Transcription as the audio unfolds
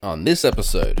On this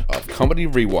episode of Comedy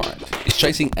Rewind, is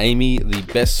Chasing Amy the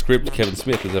best script Kevin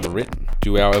Smith has ever written?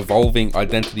 Do our evolving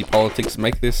identity politics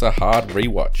make this a hard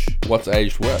rewatch? What's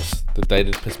aged worse, the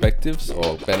dated perspectives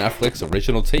or Ben Affleck's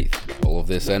original teeth? All of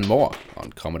this and more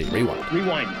on Comedy Rewind.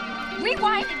 Rewind.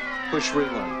 Rewind. Push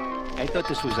rewind. I thought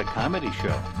this was a comedy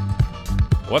show.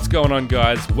 What's going on,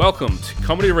 guys? Welcome to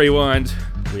Comedy Rewind.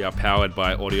 We are powered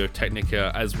by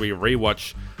Audio-Technica as we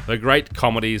rewatch the great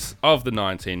comedies of the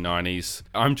 1990s.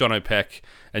 I'm John O'Peck,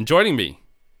 and joining me,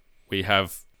 we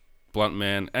have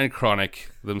Bluntman and Chronic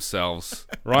themselves,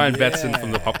 Ryan Betson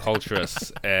from The Pop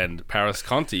Culturists, and Paris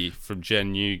Conti from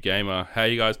Gen U Gamer. How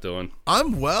you guys doing?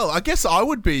 I'm well. I guess I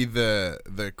would be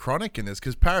the Chronic in this,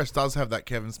 because Paris does have that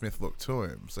Kevin Smith look to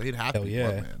him, so he'd have to be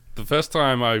Bluntman. The first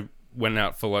time I went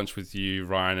out for lunch with you,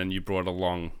 Ryan, and you brought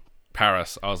along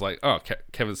Paris, I was like, oh,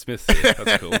 Kevin Smith's here.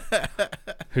 That's cool.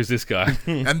 Who's this guy?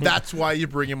 And that's why you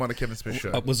bring him on a Kevin Smith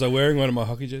show. Was I wearing one of my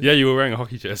hockey jerseys? Yeah, you were wearing a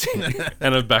hockey jersey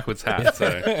and a backwards hat. So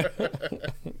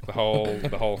the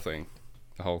whole thing.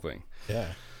 Yeah.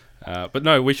 But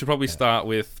no, we should probably start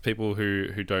with people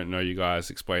who don't know you guys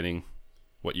explaining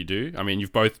what you do. I mean,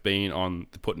 you've both been on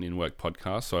the Putting in Work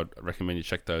podcast, so I'd recommend you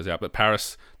check those out. But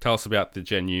Paris, tell us about the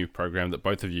Gen U program that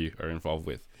both of you are involved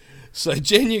with. So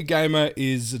Gen U Gamer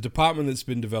is a department that's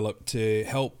been developed to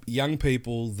help young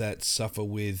people that suffer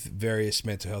with various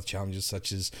mental health challenges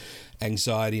such as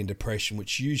anxiety and depression,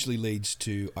 which usually leads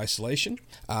to isolation,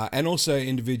 and also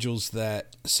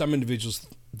some individuals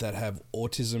that have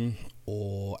autism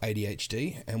or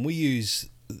ADHD. And we use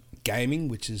gaming,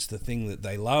 which is the thing that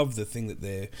they love, the thing that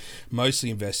they're mostly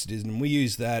invested in, and we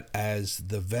use that as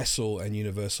the vessel and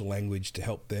universal language to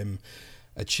help them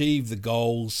achieve the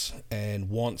goals and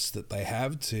wants that they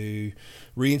have to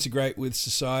reintegrate with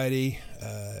society,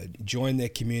 join their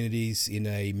communities in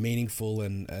a meaningful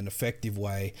and effective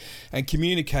way, and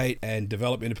communicate and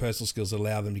develop interpersonal skills that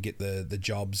allow them to get the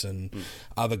jobs and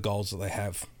other goals that they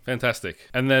have. Fantastic.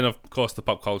 And then, of course, the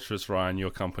Pop Culturists, Ryan,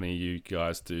 your company, you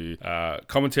guys do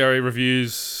commentary,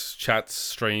 reviews, chats,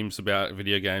 streams about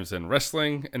video games and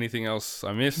wrestling. Anything else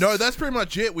I missed? No, that's pretty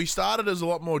much it. We started as a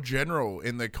lot more general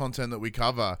in the content that we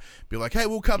cover. Be like, hey,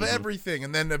 we'll cover everything.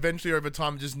 And then eventually over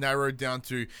time, just narrowed down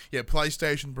to,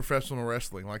 PlayStation, professional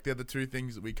wrestling. Like, they're the two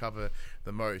things that we cover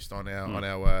the most on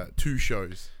our two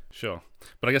shows. Sure.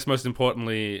 But I guess most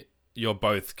importantly, you're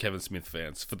both Kevin Smith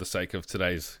fans for the sake of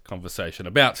today's conversation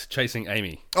about Chasing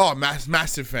Amy. Oh,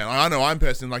 massive fan. I know I'm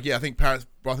personally, I think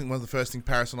one of the first things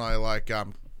Paris and I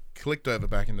clicked over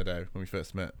back in the day when we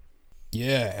first met.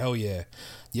 Yeah, hell yeah.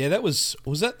 Yeah, was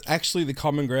that actually the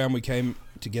common ground we came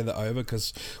together over?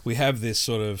 Because we have this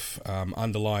sort of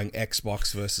underlying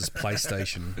Xbox versus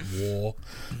PlayStation war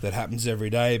that happens every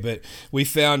day, but we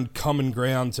found common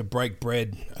ground to break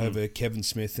bread over Kevin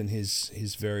Smith and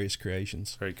his various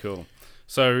creations. Very cool.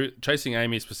 So Chasing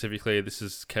Amy specifically, this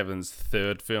is Kevin's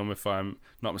third film, if I'm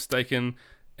not mistaken,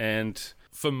 and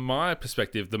from my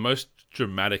perspective, the most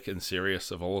dramatic and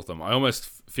serious of all of them. I almost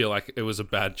feel like it was a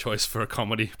bad choice for a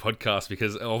comedy podcast,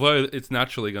 because although it's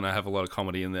naturally going to have a lot of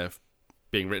comedy in there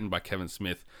being written by Kevin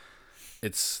Smith,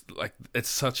 there's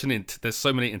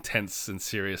so many intense and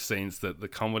serious scenes that the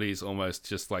comedy is almost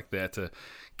just like there to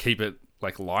keep it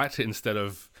like light instead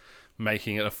of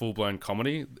making it a full-blown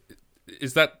comedy.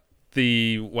 Is that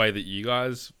the way that you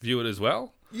guys view it as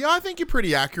well? Yeah, I think you're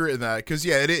pretty accurate in that, because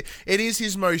it is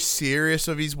his most serious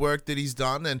of his work that he's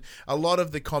done, and a lot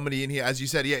of the comedy in here, as you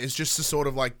said, is just to sort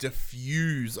of like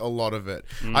diffuse a lot of it.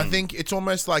 I think it's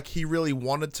almost like he really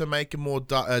wanted to make a more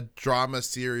drama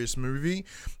serious movie,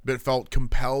 but felt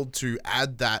compelled to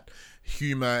add that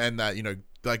humor and that,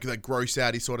 like that gross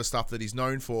outy sort of stuff that he's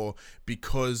known for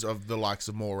because of the likes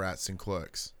of Mallrats and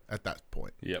Clerks at that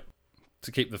point. Yep,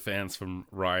 to keep the fans from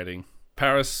rioting.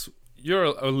 Paris, you're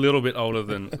a little bit older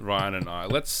than Ryan and I.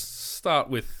 Let's start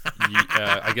with,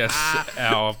 I guess,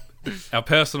 our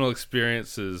personal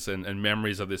experiences and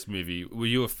memories of this movie. Were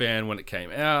you a fan when it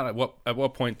came out? At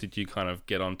what point did you kind of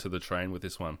get onto the train with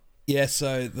this one? Yeah,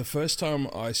 so the first time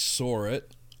I saw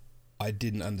it, I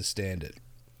didn't understand it.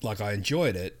 Like, I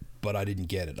enjoyed it, but I didn't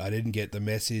get it. I didn't get the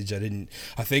message. I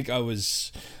think I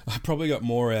probably got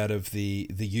more out of the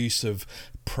use of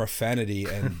profanity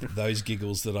and those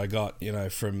giggles that I got,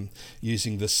 from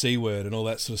using the C word and all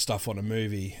that sort of stuff on a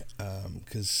movie.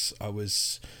 Because I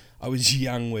was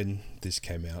young when this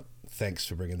came out. Thanks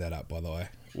for bringing that up, by the way.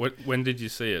 When did you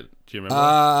see it? Do you remember?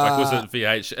 Like, was it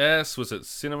VHS? Was it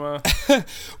cinema?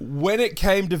 When it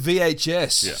came to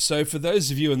VHS, Yeah. so for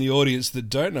those of you in the audience that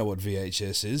don't know what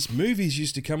VHS is, movies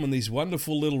used to come in these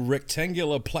wonderful little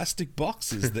rectangular plastic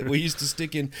boxes that we used to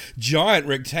stick in giant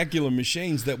rectangular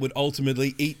machines that would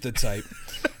ultimately eat the tape.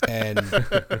 And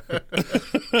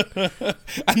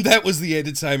and that was the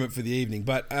entertainment for the evening.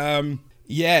 But I'm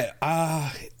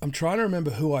trying to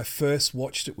remember who I first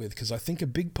watched it with, because I think a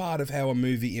big part of how a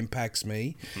movie impacts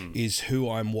me is who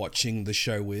I'm watching the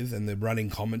show with and the running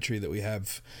commentary that we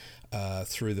have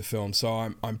through the film. So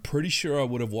I'm pretty sure I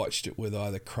would have watched it with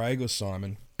either Craig or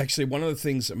Simon. Actually, one of the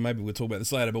things, maybe we'll talk about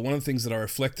this later, but one of the things that I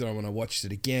reflected on when I watched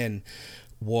it again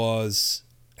was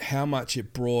how much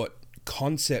it brought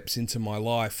concepts into my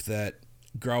life that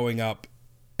growing up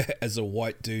as a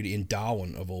white dude in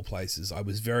Darwin, of all places, I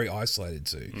was very isolated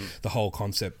to. The whole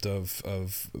concept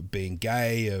of being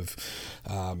gay, of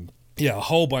a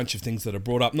whole bunch of things that are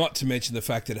brought up, not to mention the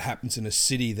fact that it happens in a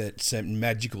city that seemed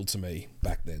magical to me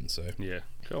back then. So Yeah,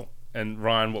 cool. And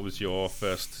Ryan, what was your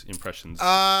first impressions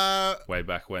way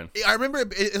back when? I remember, I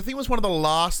think it was one of the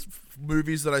last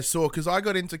movies that I saw, because I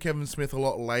got into Kevin Smith a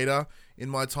lot later in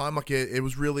my time. Like it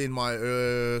was really in my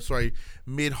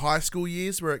mid high school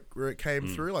years where it came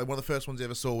through. Like one of the first ones I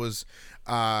ever saw was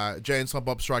Jay and Silent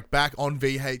Bob Strike Back on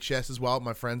VHS as well at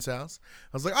my friend's house.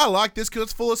 I was like, I like this because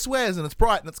it's full of swears and it's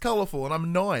bright and it's colourful, and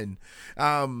I'm 9.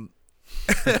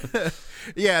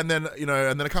 Yeah, and then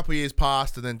a couple of years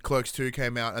passed, and then Clerks 2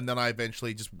 came out, and then I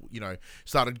eventually just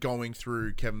started going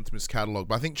through Kevin Smith's catalog.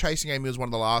 But I think Chasing Amy was one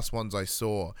of the last ones I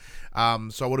saw.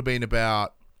 So I would have been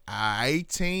about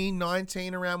 18,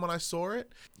 19 around when I saw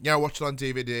it. I watched it on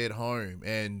DVD at home,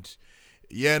 and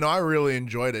I really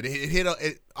enjoyed it. It hit.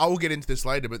 I will get into this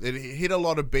later, but it hit a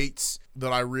lot of beats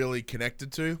that I really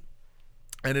connected to,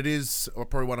 and it is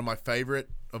probably one of my favorite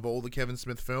of all the Kevin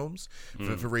Smith films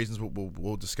for reasons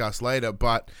we'll discuss later.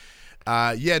 But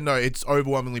it's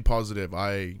overwhelmingly positive.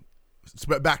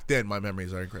 But back then, my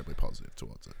memories are incredibly positive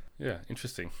towards it. Yeah,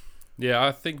 interesting. Yeah,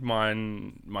 I think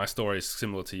my story is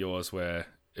similar to yours, where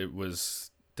it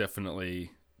was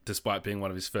definitely, despite being one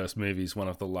of his first movies, one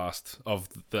of the last of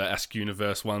the Ask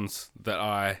Universe ones that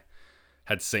I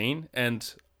had seen.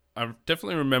 And I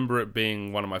definitely remember it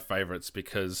being one of my favorites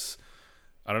because,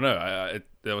 I don't know,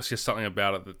 there was just something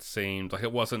about it that seemed like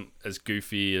it wasn't as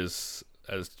goofy as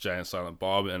Jay and Silent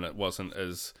Bob, and it wasn't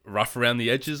as rough around the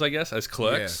edges, I guess, as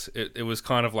Clerks. Yeah. It was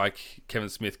kind of like Kevin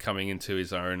Smith coming into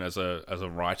his own as a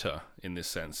writer in this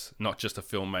sense, not just a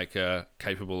filmmaker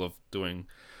capable of doing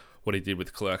what he did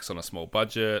with Clerks on a small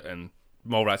budget. And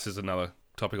Mallrats is another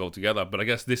topic altogether, but I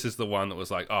guess this is the one that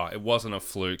was like, it wasn't a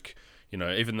fluke,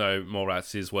 even though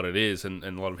Mallrats is what it is and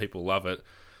a lot of people love it.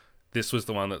 This was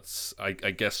the one that's, I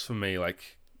guess for me,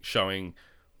 like showing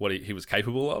what he was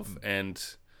capable of. And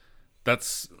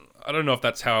that's, I don't know if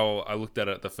that's how I looked at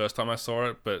it the first time I saw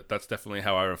it, but that's definitely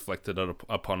how I reflected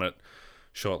upon it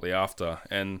shortly after.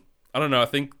 And I don't know, I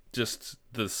think just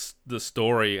the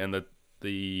story and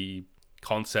the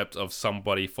concept of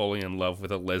somebody falling in love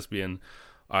with a lesbian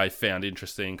I found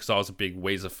interesting, because I was a big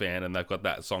Weezer fan, and they've got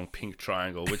that song Pink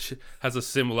Triangle, which has a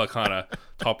similar kind of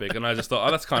topic, and I just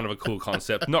thought, that's kind of a cool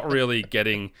concept. Not really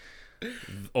getting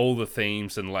all the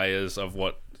themes and layers of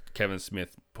what Kevin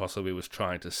Smith possibly was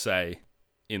trying to say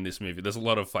in this movie. There's a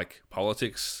lot of like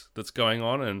politics that's going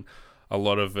on, and a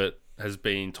lot of it has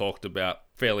been talked about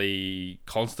fairly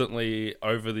constantly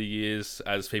over the years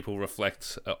as people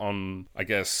reflect on, I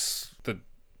guess, the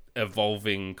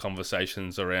evolving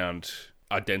conversations around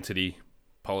identity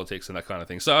politics and that kind of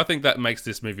thing. So I think that makes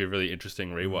this movie a really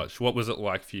interesting rewatch. What was it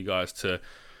like for you guys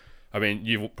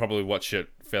you probably watch it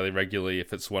fairly regularly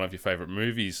if it's one of your favorite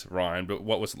movies, Ryan, but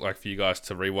what was it like for you guys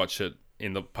to rewatch it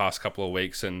in the past couple of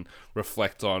weeks and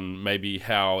reflect on maybe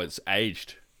how it's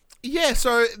aged? Yeah,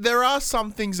 so there are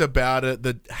some things about it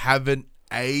that haven't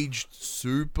aged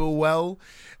super well.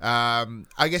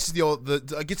 I guess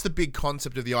the big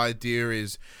concept of the idea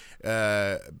is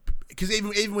because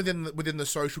even within the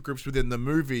social groups within the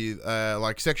movie,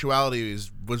 like sexuality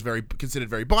was considered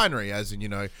very binary, as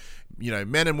in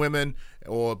men and women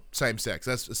or same sex.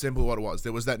 That's simply what it was.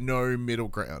 There was that no middle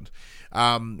ground,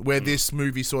 where this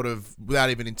movie sort of, without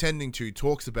even intending to,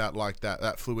 talks about like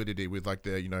that fluidity with like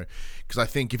the because I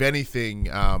think if anything,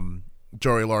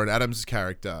 Jory Lauren Adams'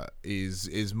 character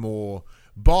is more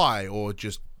bi or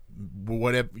just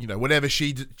whatever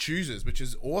she chooses, which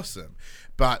is awesome,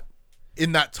 but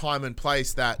in that time and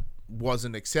place that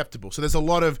wasn't acceptable. So there's a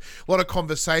lot of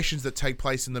conversations that take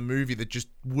place in the movie that just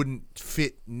wouldn't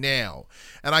fit now.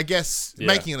 And I guess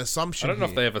making an assumption, I don't know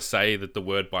if they ever say that the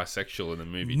word bisexual in the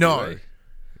movie. No.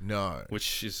 No.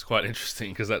 which is quite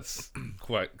interesting because that's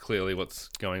quite clearly what's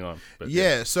going on. But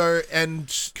Yeah, so, and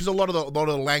because a lot of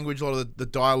the language, a lot of the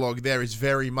dialogue there is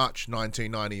very much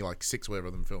 1990, like 6,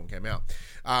 whatever the film came out.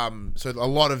 So a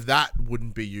lot of that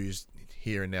wouldn't be used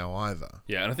here and now either.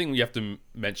 Yeah, and I think you have to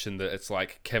mention that it's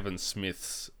like Kevin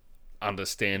Smith's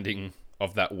understanding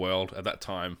of that world at that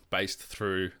time based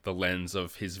through the lens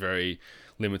of his very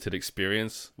limited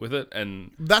experience with it. And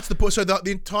That's the point. So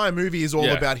the entire movie is all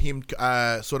Yeah. about him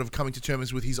sort of coming to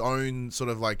terms with his own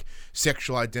sort of like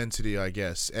sexual identity, I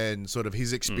guess, and sort of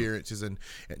his experiences and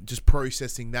just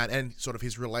processing that, and sort of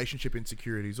his relationship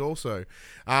insecurities also.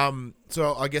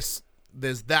 So I guess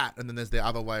there's that, and then there's the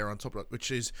other layer on top of it,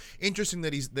 which is interesting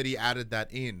that he added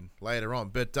that in later on.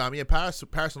 But yeah, Paris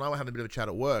and I were having a bit of a chat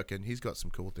at work, and he's got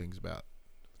some cool things about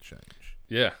change.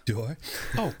 yeah, Do I?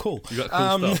 Oh, cool. you got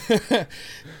cool stuff.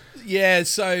 Yeah,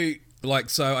 so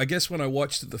I guess when I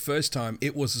watched it the first time,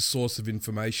 it was a source of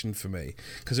information for me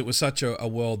because it was such a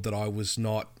world that I was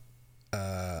not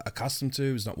accustomed to.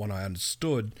 It was not one I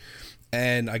understood.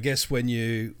 And I guess when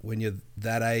you're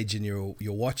that age and you're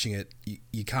watching it,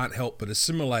 you can't help but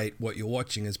assimilate what you're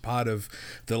watching as part of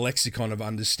the lexicon of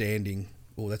understanding.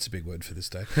 Oh, that's a big word for this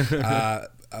day.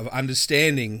 Of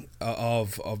understanding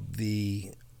of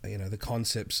the the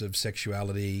concepts of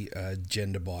sexuality,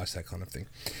 gender bias, that kind of thing.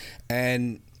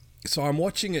 And so I'm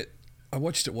watching it. I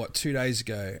watched it 2 days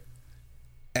ago,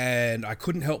 and I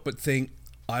couldn't help but think,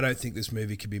 I don't think this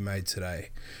movie could be made today.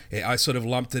 I sort of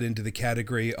lumped it into the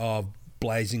category of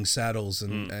Blazing Saddles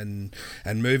and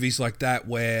movies like that,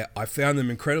 where I found them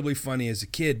incredibly funny as a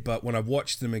kid, but when I've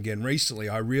watched them again recently,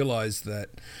 I realized that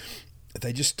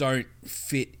they just don't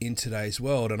fit in today's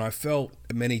world. And I felt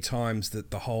many times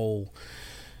that the whole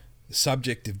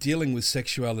subject of dealing with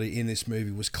sexuality in this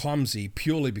movie was clumsy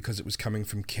purely because it was coming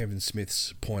from Kevin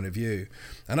Smith's point of view.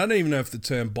 And I don't even know if the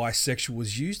term bisexual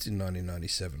was used in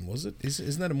 1997, was it?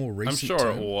 Isn't that a more recent I'm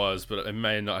sure term? it was, but it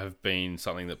may not have been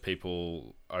something that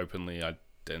people openly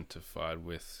identified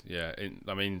with. Yeah,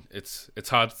 I mean, it's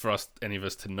hard for any of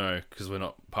us to know because we're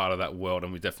not part of that world,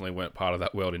 and we definitely weren't part of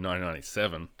that world in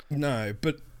 1997. No,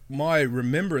 but my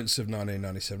remembrance of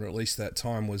 1997, or at least that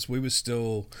time, was we were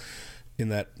still in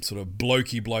that sort of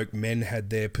blokey bloke. Men had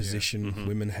their position,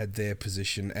 women had their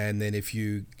position, and then if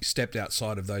you stepped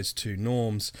outside of those two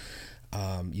norms,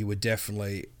 you were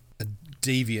definitely a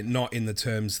deviant. Not in the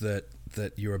terms that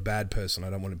you're a bad person. I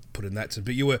don't want to put it in that term,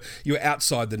 but you were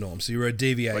outside the norm, so you were a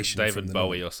deviation. Like from David the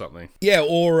Bowie norm. or something. Yeah,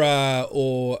 or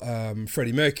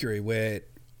Freddie Mercury, where,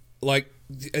 like,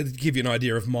 to give you an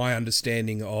idea of my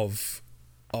understanding of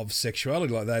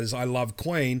sexuality like that, is I love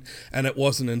Queen, and it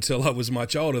wasn't until I was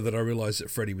much older that I realised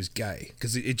that Freddie was gay,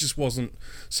 because it just wasn't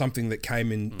something that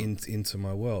came into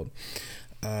my world.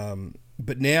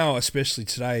 But now, especially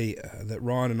today, that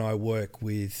Ryan and I work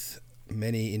with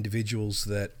many individuals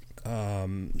that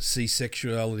see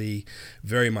sexuality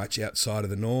very much outside of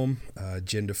the norm,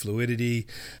 gender fluidity,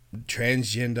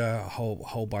 transgender, a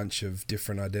whole bunch of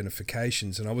different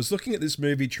identifications. And I was looking at this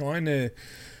movie trying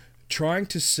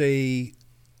to see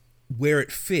where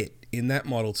it fit in that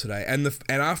model today, and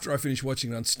after I finished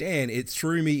watching it on Stan, it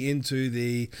threw me into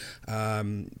the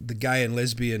gay and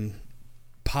lesbian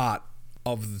part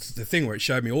of the thing, where it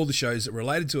showed me all the shows that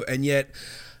related to it, and yet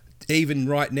even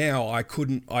right now I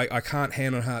can't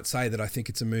hand on heart say that I think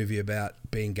it's a movie about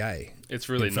being gay. It's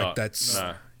really in fact, not. That's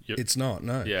it's not.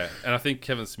 No. Yeah, and I think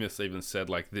Kevin Smith even said,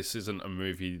 like, this isn't a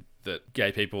movie that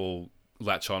gay people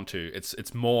latch onto.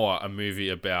 It's more a movie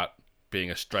about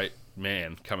being a straight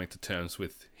man coming to terms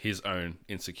with his own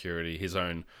insecurity, his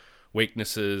own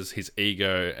weaknesses, his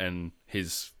ego, and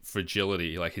his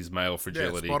fragility, like his male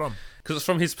fragility. Yeah, spot on. Because it's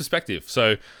from his perspective.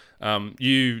 So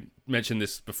you mentioned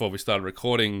this before we started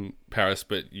recording, Paris,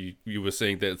 but you were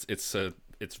saying that it's a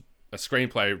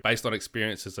screenplay based on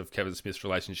experiences of Kevin Smith's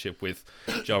relationship with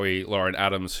Joey Lauren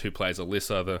Adams, who plays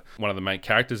Alyssa, one of the main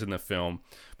characters in the film,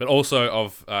 but also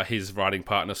of his writing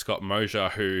partner Scott Mosier,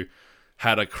 who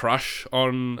had a crush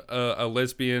on a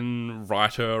lesbian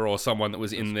writer or someone that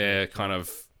was in their kind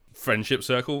of friendship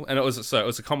circle. And it was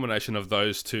a combination of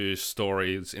those two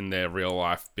stories in their real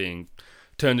life being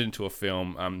turned into a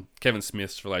film. Kevin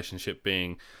Smith's relationship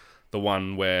being the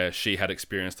one where she had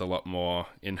experienced a lot more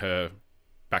in her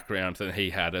background than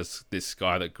he had, as this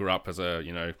guy that grew up as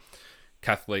a,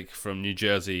 Catholic from New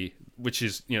Jersey, which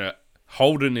is,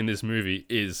 Holden in this movie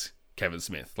is Kevin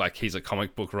Smith. Like, he's a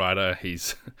comic book writer.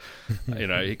 He's,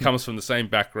 he comes from the same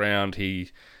background. He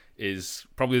is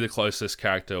probably the closest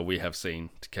character we have seen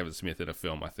to Kevin Smith in a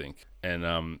film, I think. And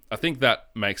I think that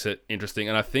makes it interesting.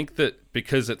 And I think that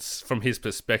because it's from his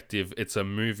perspective, it's a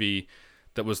movie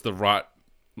that was the right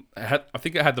I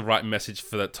think it had the right message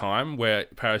for that time. Where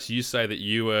Paris, you say that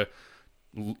you were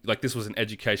like this was an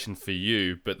education for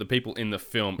you, but the people in the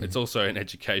film, it's also an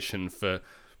education for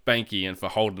Banky and for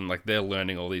Holden. Like they're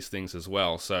learning all these things as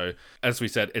well. So as we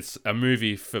said, it's a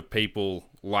movie for people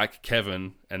like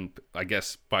Kevin, and I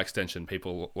guess by extension,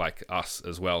 people like us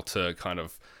as well, to kind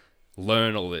of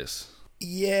learn all this.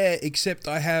 Yeah, except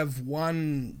I have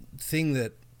one thing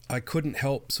that I couldn't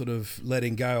help sort of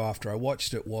letting go after I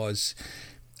watched it was,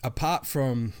 apart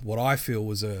from what I feel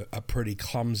was a pretty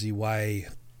clumsy way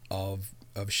of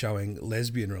showing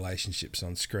lesbian relationships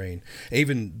on screen,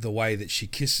 even the way that she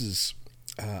kisses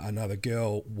another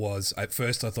girl was, at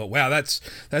first I thought, wow,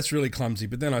 that's really clumsy,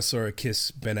 but then I saw her kiss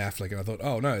Ben Affleck and I thought,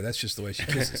 oh no, that's just the way she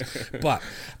kisses. But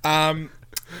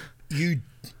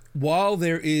while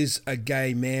there is a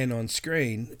gay man on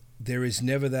screen, there is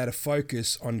never that a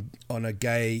focus on a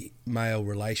gay male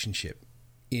relationship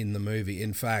in the movie.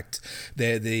 In fact,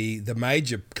 the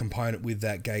major component with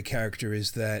that gay character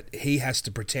is that he has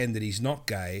to pretend that he's not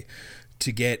gay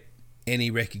to get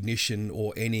any recognition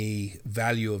or any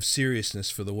value of seriousness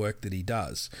for the work that he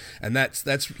does. And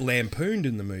that's lampooned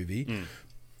in the movie.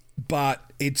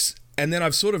 But it's... And then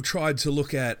I've sort of tried to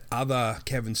look at other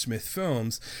Kevin Smith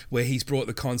films where he's brought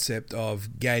the concept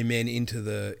of gay men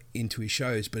into his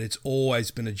shows, but it's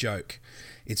always been a joke.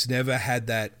 It's never had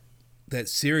that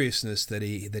seriousness that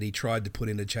he tried to put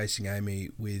into Chasing Amy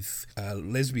with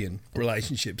lesbian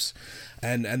relationships,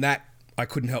 and that I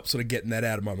couldn't help sort of getting that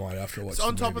out of my mind after I watched. So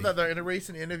on the top movie. of that, though, in a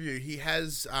recent interview, he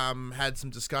has had some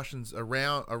discussions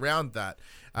around that.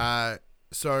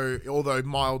 So although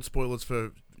mild spoilers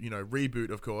for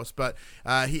reboot, of course, but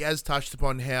he has touched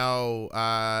upon how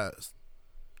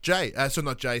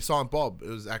Silent Bob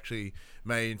is actually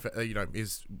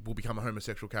will become a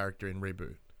homosexual character in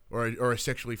reboot, or a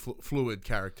sexually fluid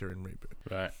character in reboot.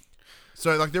 Right.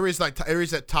 So there is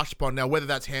that touched upon. Now whether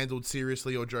that's handled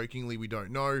seriously or jokingly, we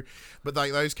don't know, but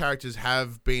like those characters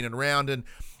have been around, and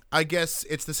I guess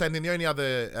it's the same thing. The only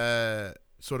other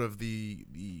sort of the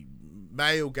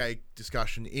male gay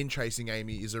discussion in Chasing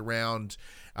Amy is around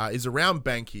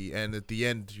Banky, and at the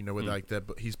end,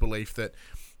 with his belief that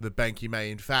Banky may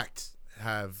in fact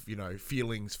have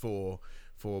feelings for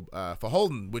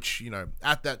Holden, which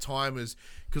at that time was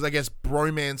because I guess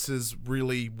bromances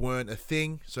really weren't a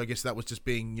thing, so I guess that was just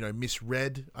being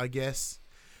misread, I guess.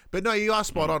 But no, you are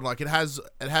spot on. Like it has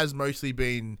mostly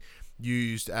been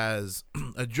used as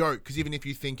a joke, because even if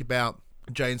you think about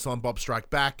Jay and Silent Bob Strike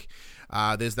Back,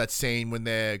 there's that scene when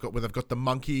they've got the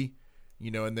monkey,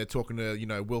 and they're talking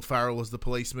to Will Ferrell as the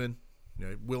policeman,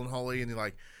 Will and Holly, and they're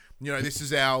like, this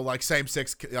is our like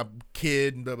same-sex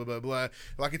kid, and blah blah blah blah.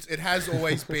 Like it has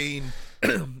always been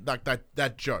like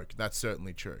that joke. That's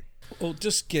certainly true. Well,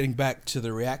 just getting back to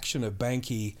the reaction of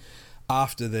Banky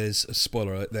after there's a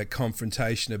spoiler alert, that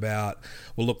confrontation about,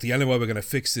 well, look, the only way we're going to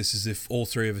fix this is if all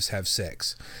three of us have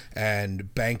sex.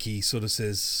 And Banky sort of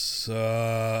says,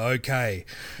 okay.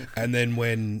 And then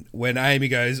when Amy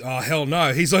goes, oh, hell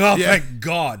no, he's like, oh, yeah. Thank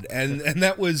God. And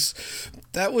that was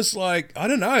like, I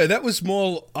don't know, that was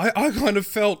more, I kind of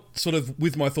felt sort of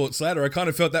with my thoughts later, I kind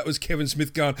of felt that was Kevin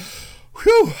Smith going,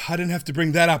 whew, I didn't have to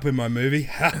bring that up in my movie.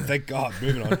 Thank God.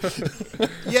 Moving on.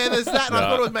 Yeah, there's that. And I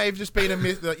thought it may have just been a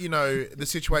myth, the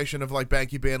situation of like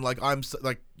Banky being like,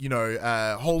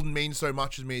 Holden means so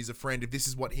much to me as a friend. If this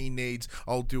is what he needs,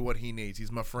 I'll do what he needs.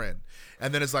 He's my friend.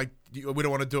 And then it's like, we don't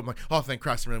want to do it. I'm like, oh, thank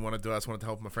Christ, I really want to do it. I just wanted to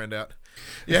help my friend out.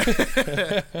 Yeah.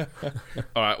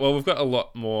 All right. Well, we've got a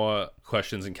lot more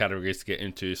questions and categories to get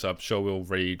into, so I'm sure we'll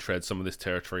retread some of this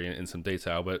territory in some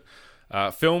detail. But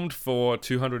filmed for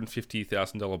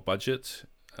 $250,000 budget,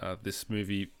 this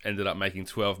movie ended up making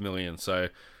 $12 million. So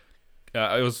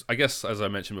it was, I guess, as I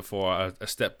mentioned before, a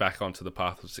step back onto the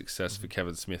path of success for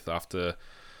Kevin Smith after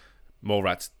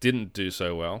Mallrats didn't do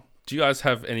so well. Do you guys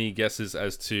have any guesses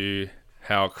as to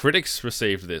how critics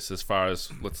received this? As far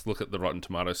as, let's look at the Rotten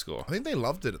Tomato score. I think they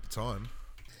loved it at the time.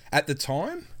 At the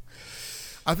time?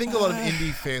 I think a lot of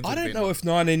indie fans. I don't know if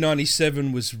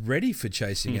 1997 was ready for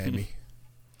Chasing Amy.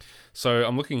 So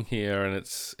I'm looking here, and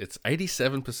it's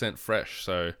 87% fresh.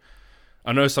 So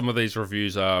I know some of these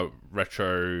reviews are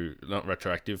not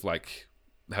retroactive, like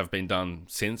have been done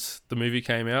since the movie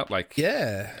came out, like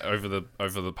over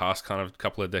the past kind of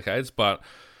couple of decades. But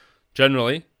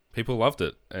generally, people loved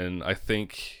it, and I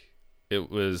think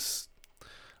it was,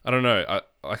 I don't know,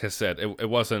 like I said, it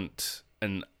wasn't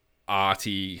an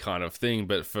arty kind of thing,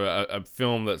 but for a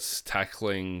film that's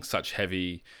tackling such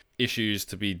heavy issues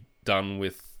to be done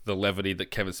with the levity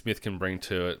that Kevin Smith can bring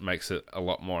to it makes it a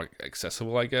lot more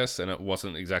accessible, I guess, and it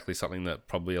wasn't exactly something that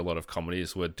probably a lot of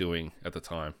comedies were doing at the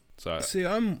time. So see,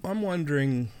 I'm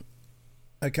wondering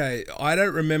Okay, I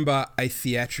don't remember a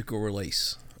theatrical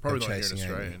release Probably of not here in Chasing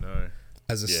Australia, Amy. no.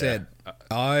 As I Yeah. said,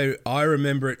 I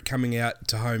remember it coming out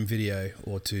to home video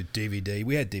or to DVD.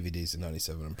 We had DVDs in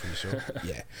 '97, I'm pretty sure.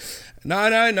 Yeah. No.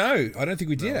 I don't think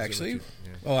we did actually.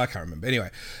 Oh, I can't remember.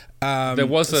 Anyway, There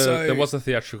was a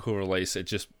theatrical release. It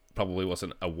just probably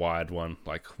wasn't a wide one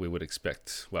like we would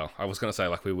expect. Well, I was going to say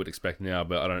like we would expect now,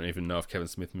 but I don't even know if Kevin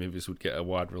Smith movies would get a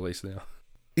wide release now.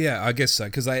 Yeah, I guess so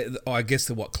because I guess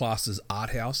they're what classed as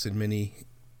art house in many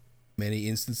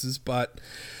instances, but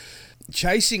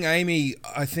Chasing Amy,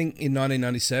 I think in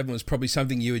 1997 was probably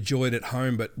something you enjoyed at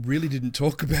home, but really didn't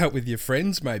talk about with your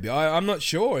friends. Maybe I'm not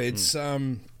sure.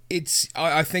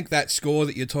 I think that score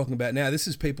that you're talking about now, this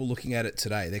is people looking at it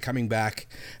today. They're coming back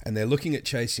and they're looking at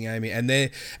Chasing Amy, and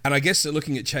I guess they're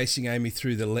looking at Chasing Amy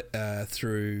through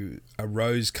through a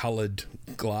rose-coloured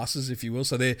glasses, if you will.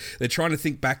 So they're trying to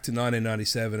think back to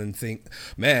 1997 and think,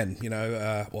 man,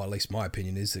 well, at least my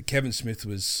opinion is that Kevin Smith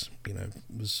was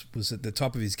at the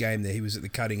top of his game there. He was at the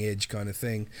cutting edge kind of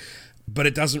thing, but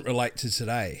it doesn't relate to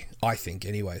today, I think,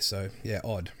 anyway. So yeah,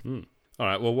 odd. All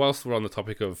right, well, whilst we're on the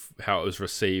topic of how it was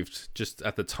received, just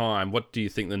at the time, what do you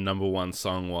think the number one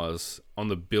song was on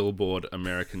the Billboard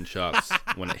American charts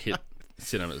when it hit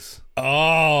cinemas?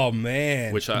 Oh,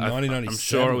 man. Which I'm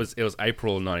sure it was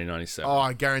April 1997. Oh,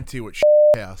 I guarantee it's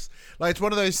House. Like, it's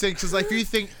one of those things, because like, if you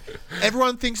think,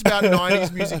 everyone thinks about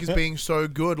 90s music as being so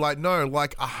good. Like, no,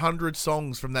 like 100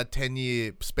 songs from that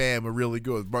 10-year span were really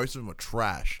good. Most of them were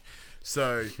trash.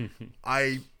 So,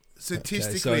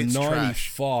 statistically, it's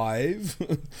trash.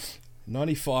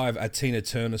 95, a Tina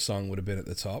Turner song would have been at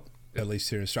the top, at least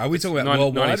here in Australia. Are we talking about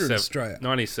worldwide or in Australia?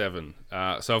 97.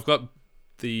 So I've got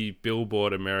the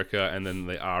Billboard America and then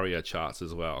the ARIA charts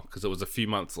as well, because it was a few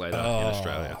months later in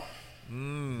Australia.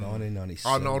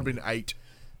 1997. Oh, no, it would have been 8.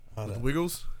 With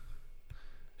Wiggles?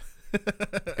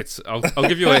 I'll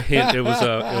give you a hint. It was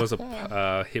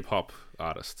a hip hop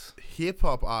artist. Hip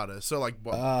hop artist. So like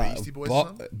what, Beastie Boys or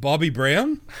something? Bobby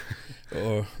Brown?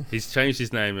 Or He's changed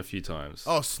his name a few times.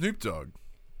 Oh, Snoop Dogg.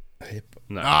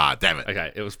 No. Ah, damn it.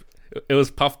 Okay, it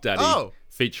was Puff Daddy Oh.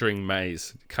 featuring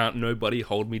Maze. Can't Nobody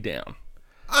Hold Me Down.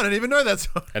 I don't even know that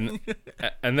song.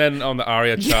 And then on the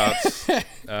ARIA charts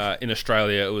in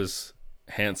Australia, it was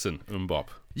Hanson Mbop.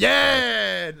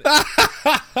 Yeah.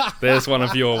 There's one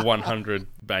of your 100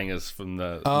 bangers from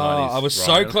the 90s. I was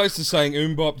so close to saying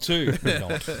Mbop too.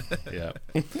 Yeah.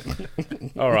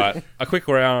 All right. A quick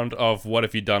round of what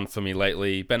have you done for me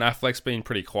lately. Ben Affleck's been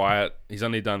pretty quiet. He's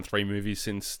only done 3 movies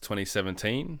since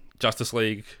 2017. Justice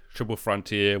League, Triple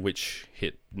Frontier, which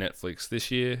hit Netflix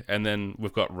this year. And then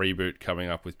we've got Reboot coming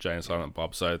up with Jay and Silent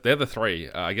Bob. So they're the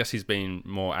 3. I guess he's been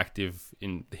more active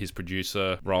in his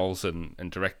producer roles and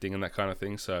directing and that kind of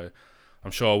thing. So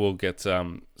I'm sure we'll get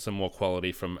some more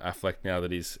quality from Affleck now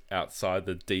that he's outside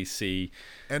the DC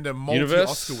And a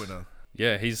universe. multi-Oscar winner.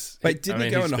 Yeah, he's... Wait, didn't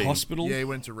he go into hospital? Yeah, he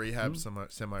went to rehab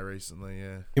semi-recently,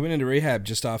 yeah. He went into rehab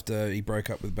just after he broke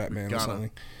up with Batman or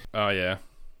something. Oh, yeah.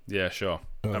 Yeah, sure.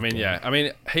 Oh, I mean,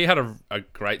 he had a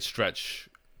great stretch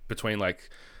between, like,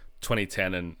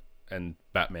 2010 and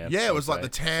Batman. Yeah, it was like The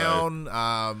Town,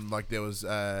 like there was...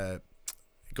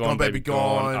 Gone Baby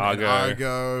Gone,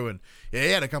 Argo, and yeah, he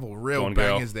had a couple of real Gone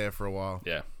bangers Girl. there for a while.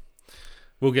 Yeah.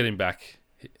 We'll get him back.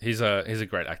 He's a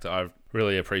great actor. I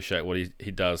really appreciate what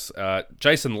he does.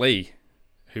 Jason Lee,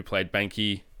 who played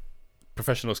Banky,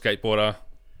 professional skateboarder,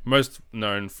 most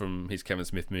known from his Kevin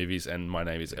Smith movies and My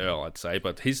Name is Earl, I'd say,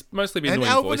 but he's mostly been And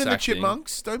doing Alvin voice and the acting.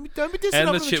 Chipmunks. Don't be dissing And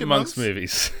Alvin the and Chipmunks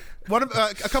movies. One of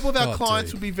a couple of our Oh,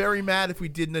 clients dude. would be very mad if we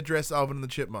didn't address Alvin and the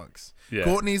Chipmunks. Yeah.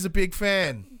 Courtney's a big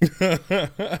fan.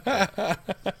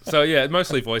 So yeah,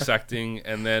 mostly voice acting,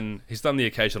 and then he's done the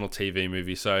occasional TV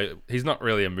movie. So he's not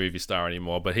really a movie star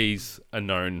anymore, but he's a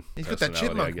known. He's got that personality,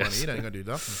 chipmunk I guess. money. He ain't gonna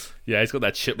do nothing. Yeah, he's got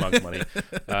that chipmunk money.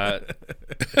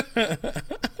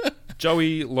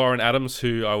 Joey Lauren Adams,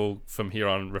 who I will from here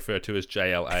on refer to as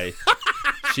JLA.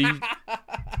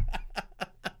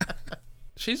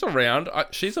 She's around.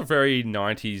 She's a very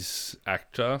 90s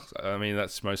actor. I mean,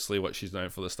 that's mostly what she's known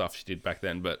for, the stuff she did back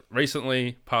then. But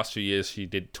recently, past few years, she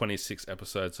did 26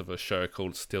 episodes of a show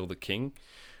called Still the King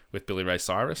with Billy Ray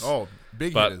Cyrus. Oh,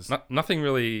 big but hitters. nothing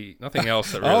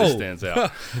else that really stands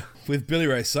out. With Billy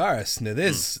Ray Cyrus. Now,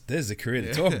 there's a career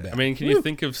to talk about. I mean, can you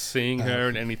think of seeing her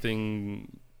in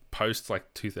anything post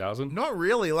like 2000? Not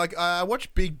really. Like I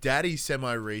watched Big Daddy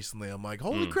semi recently. I'm like,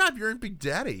 holy crap, you're in Big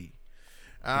Daddy.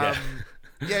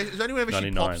 Yeah, it's only whenever she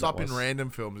 99 pops up that in was.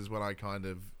 random films is when I kind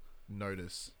of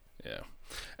notice. Yeah.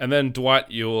 And then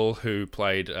Dwight Ewell, who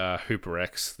played Hooper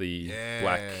X, the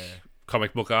black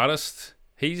comic book artist,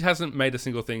 he hasn't made a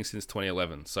single thing since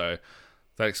 2011. So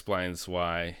that explains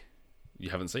why, you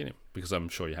haven't seen him, because I'm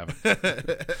sure you haven't.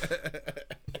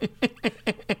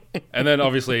 And then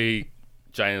obviously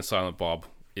Jay and Silent Bob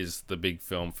is the big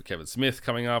film for Kevin Smith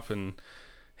coming up, and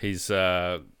he's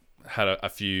had a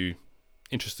few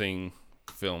interesting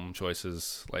film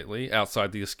choices lately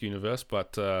outside the Askew universe,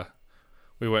 but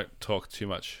we won't talk too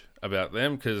much about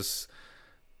them because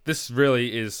this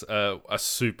really is a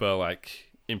super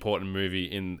important movie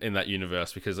in that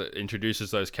universe, because it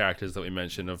introduces those characters that we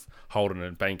mentioned of Holden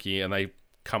and Banky, and they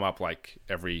come up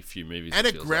every few movies, and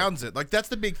it grounds it. That's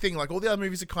the big thing. All the other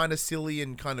movies are kind of silly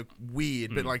and kind of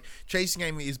weird, but Chasing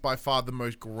Amy is by far the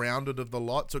most grounded of the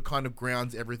lot, so it kind of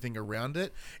grounds everything around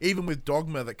it. Even with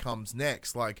Dogma that comes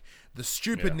next, the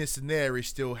stupidness in there is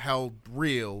still held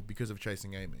real because of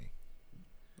Chasing Amy.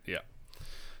 Yeah.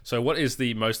 So what is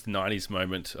the most 90s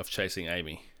moment of Chasing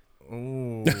Amy?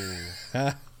 Oh.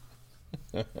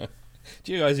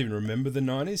 Do you guys even remember the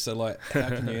 90s? So, how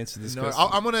can you answer this No, question?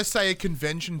 I'm going to say a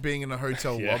convention being in a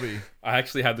hotel lobby. I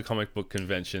actually had the comic book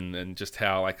convention, and just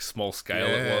how small scale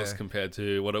it was compared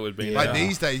to what it would be now.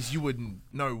 These days, you wouldn't.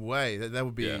 No way. That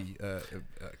would be a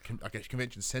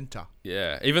convention center.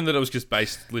 Yeah, even that it was just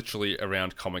based literally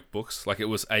around comic books. It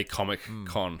was a comic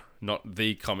con, not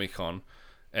the Comic Con,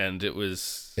 and it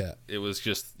was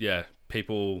just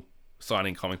people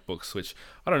signing comic books, which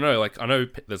I don't know. I know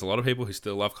there's a lot of people who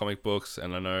still love comic books,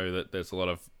 and I know that there's a lot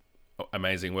of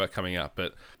amazing work coming up,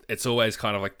 but it's always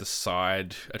kind of the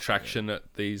side attraction at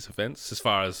these events, as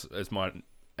far as my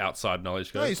outside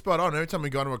knowledge goes. No, you're spot on. Every time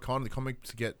we go to a con, the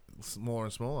comics get smaller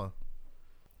and smaller.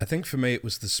 I think for me it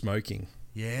was the smoking.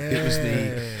 Yeah. It was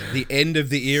the end of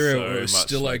the era where it was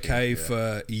still smoking, okay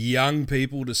for young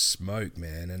people to smoke,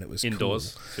 man, and it was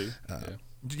indoors cool. too.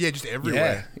 Yeah, just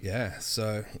everywhere. Yeah.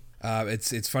 So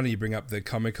it's funny you bring up the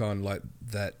Comic-Con,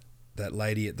 that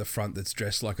lady at the front that's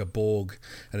dressed like a Borg,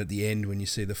 and at the end when you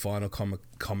see the final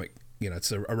comic,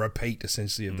 it's a repeat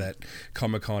essentially of that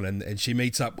Comic-Con, and she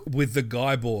meets up with the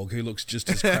Guy Borg who looks just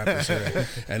as crap as her.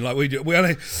 And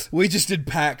we just did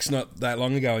PAX not that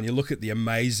long ago, and you look at the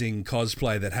amazing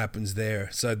cosplay that happens there.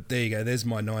 So there you go. There's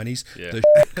my 90s. Yeah. The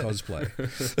cosplay.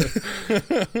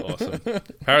 Awesome.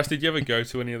 Paris, did you ever go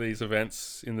to any of these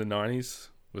events in the 90s?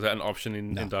 Was that an option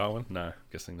in Darwin? No,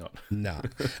 guessing not. No.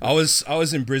 I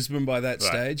was in Brisbane by that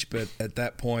stage, but at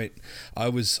that point I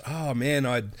was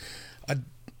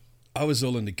I was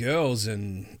all into girls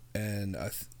and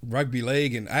rugby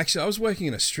league, and actually I was working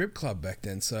in a strip club back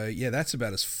then. So yeah, that's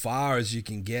about as far as you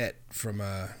can get from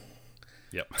a.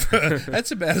 Yep.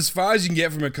 That's about as far as you can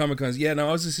get from a Comic-Con. Yeah, no,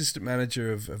 I was assistant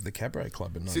manager of the Cabaret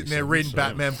Club in 97. Sitting there reading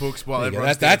Batman books while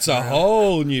everyone's that's a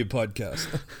whole new podcast.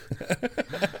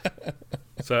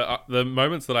 So the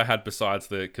moments that I had besides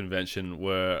the convention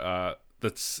were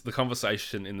the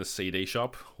conversation in the CD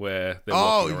shop where they're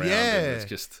walking around and it's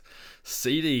just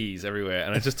CDs everywhere,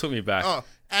 and it just took me back. Oh,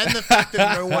 and the fact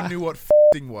that no one knew what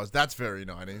thing was. That's very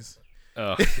 90s.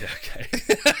 Oh, yeah, okay.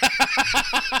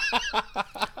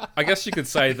 I guess you could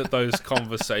say that those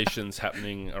conversations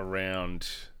happening around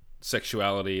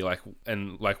sexuality, like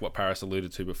what Paris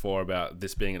alluded to before about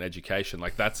this being an education,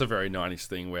 that's a very 90s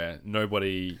thing where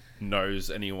nobody knows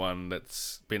anyone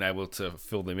that's been able to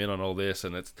fill them in on all this,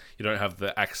 and you don't have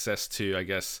the access to, I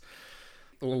guess,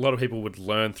 a lot of people would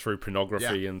learn through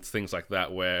pornography and things like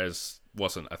that, whereas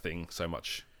wasn't a thing so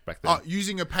much back then.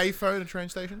 Using a payphone at a train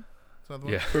station?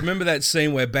 Yeah. Remember that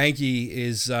scene where Banky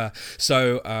is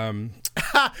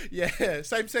yeah,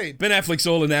 same scene. Ben Affleck's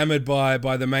all enamored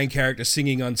by the main character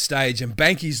singing on stage, and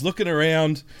Banky's looking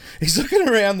around. He's looking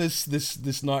around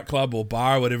this nightclub or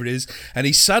bar or whatever it is, and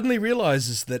he suddenly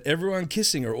realizes that everyone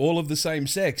kissing are all of the same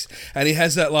sex, and he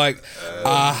has that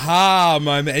aha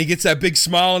moment, and he gets that big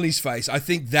smile on his face. I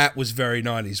think that was very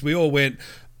 90s. We all went,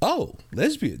 oh,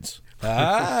 lesbians.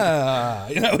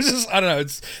 It was just, I don't know,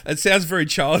 it sounds very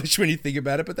childish when you think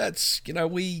about it, but that's,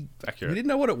 we didn't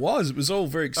know what it was. It was all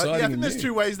very exciting. Yeah, I think there's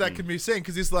two ways that can be seen,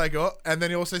 because it's and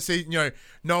then you also see,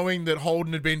 knowing that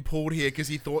Holden had been pulled here because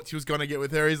he thought he was going to get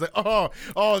with her, he's like,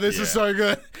 oh, this is so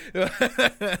good.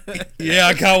 Yeah,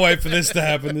 I can't wait for this to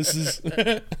happen. This is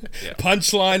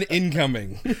punchline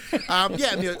incoming. And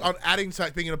on adding to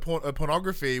that being in a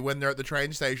pornography, when they're at the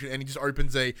train station and he just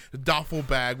opens a duffel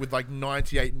bag with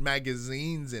 98 magazines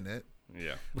in it.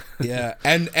 Yeah,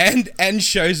 and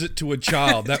shows it to a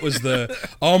child. That was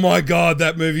oh my god,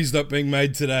 that movie's not being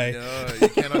made today. No, you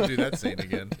cannot do that scene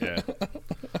again. Yeah.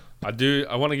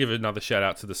 I want to give another shout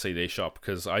out to the CD shop,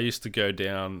 because I used to go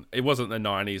down, it wasn't the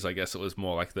 90s, I guess it was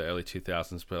more like the early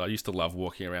 2000s, but I used to love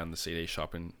walking around the CD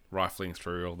shop and rifling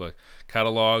through all the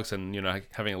catalogs and,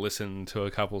 having a listen to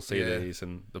a couple CDs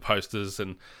and the posters.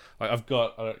 And I've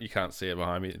got, you can't see it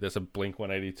behind me, there's a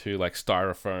Blink-182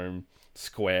 styrofoam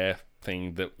square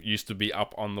thing that used to be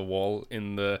up on the wall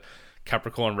in the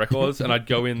Capricorn Records, and I'd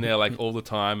go in there like all the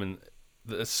time, and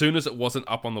as soon as it wasn't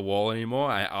up on the wall anymore,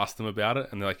 I asked them about it,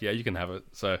 and they're like, yeah, you can have it.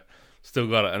 So still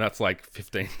got it, and that's like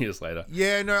 15 years later.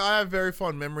 Yeah, no, I have very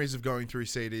fond memories of going through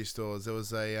CD stores. There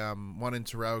was a one in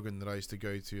Traralgon that I used to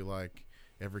go to like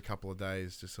every couple of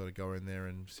days, just sort of go in there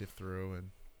and sift through, and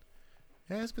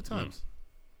yeah, it's good times.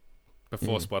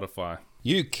 Before Spotify.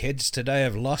 You kids today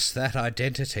have lost that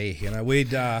identity. You know,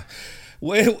 you'd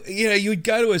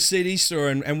go to a CD store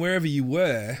and wherever you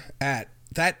were at,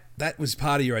 that was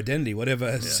part of your identity,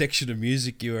 whatever section of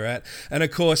music you were at. And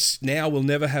of course, now we'll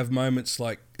never have moments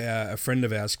like a friend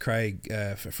of ours, Craig,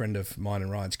 a friend of mine and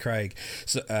Ryan's, Craig.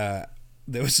 So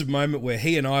there was a moment where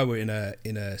he and I were in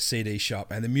a CD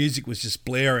shop, and the music was just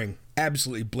blaring,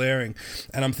 absolutely blaring.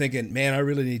 And I'm thinking, man, I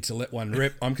really need to let one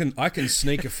rip. I can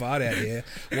sneak a fart out here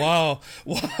while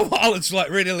it's like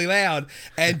really loud.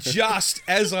 And just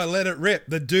as I let it rip,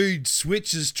 the dude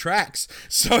switches tracks,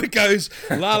 so it goes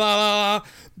la la la.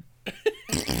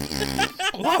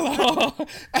 La, la.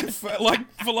 And for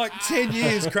like 10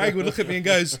 years, Craig would look at me and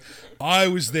goes, I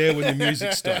was there when the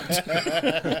music stopped.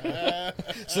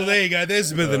 So there you go.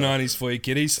 There's a bit of the 90s for you,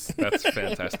 kiddies. That's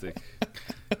fantastic.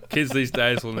 Kids these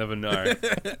days will never know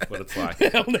what it's like.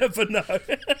 They'll never know.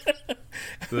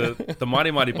 The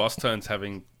Mighty Mighty Boss Tones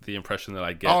having the impression that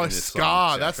I get. Oh, in this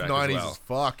Scar, song that's soundtrack 90s as well. as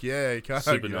fuck. Yeah, you can't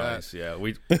Super argue nice. that.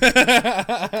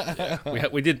 Yeah,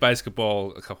 we did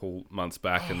Basketball a couple months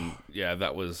back, and yeah,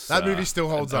 that was That movie still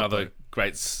holds up, another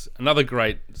great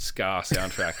Scar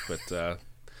soundtrack. But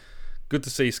good to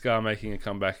see Scar making a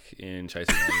comeback in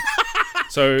Chasing Amy.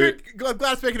 So Glad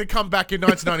it's making a comeback in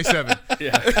 1997.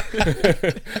 yeah.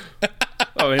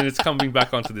 I mean, it's coming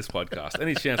back onto this podcast.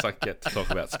 Any chance I get to talk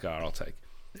about Scar, I'll take.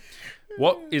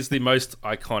 What is the most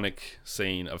iconic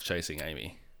scene of Chasing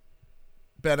Amy?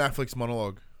 Ben Affleck's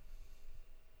monologue.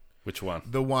 Which one?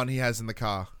 The one he has in the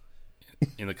car.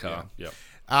 In the car. Yep.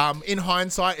 In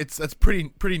hindsight, that's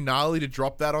pretty gnarly to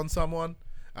drop that on someone,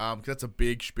 because that's a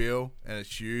big spiel and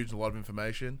it's huge, a lot of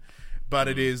information. But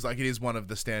it is one of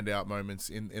the standout moments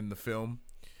in the film.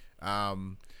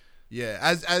 Yeah,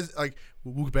 as like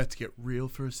we're about to get real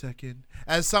for a second.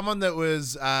 As someone that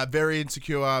was very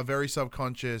insecure, very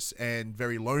subconscious, and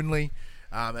very lonely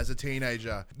as a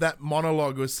teenager, that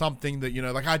monologue was something that,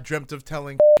 like, I dreamt of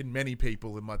telling many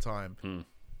people in my time.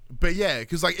 But yeah,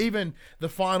 because like even the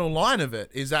final line of it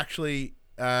is actually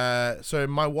so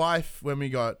my wife, when we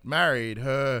got married,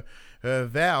 her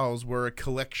vows were a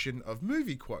collection of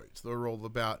movie quotes that were all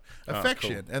about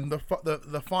affection. Cool. And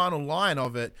the final line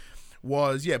of it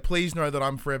was, please know that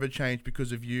I'm forever changed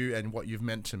because of you and what you've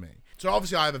meant to me. So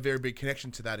obviously I have a very big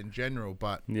connection to that in general,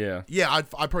 but I'd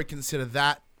probably consider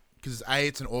that, because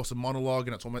it's an awesome monologue,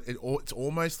 and it's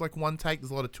almost like one take.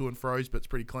 There's a lot of to and fro's, but it's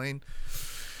pretty clean.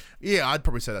 Yeah, I'd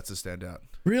probably say that's a standout.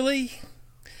 Really?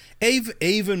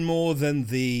 Even more than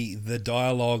the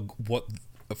dialogue,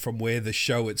 from where the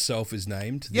show itself is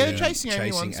named. Yeah, the Chasing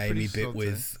Amy bit solid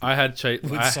with I had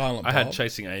Silent I had Bob.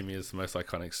 Chasing Amy as the most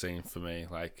iconic scene for me.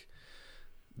 Like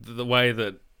the way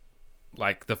that,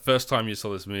 like, the first time you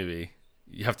saw this movie,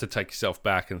 you have to take yourself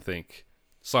back and think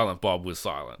Silent Bob was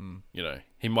silent.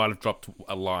 He might have dropped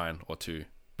a line or two,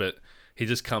 but he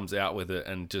just comes out with it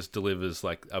and just delivers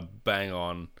like a bang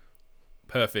on,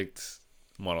 perfect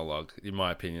monologue, in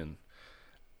my opinion.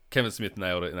 Kevin Smith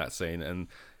nailed it in that scene, and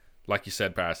like you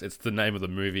said, Paris, it's the name of the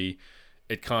movie.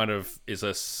 It kind of is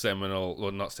a seminal,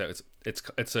 or not seminal,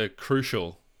 it's a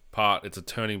crucial part. It's a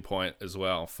turning point as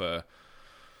well for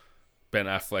Ben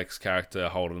Affleck's character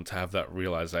Holden to have that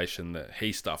realization that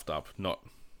he stuffed up, not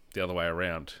the other way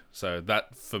around. So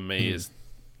that for me is,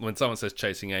 when someone says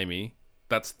Chasing Amy,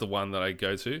 that's the one that I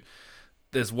go to.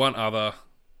 There's one other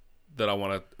that I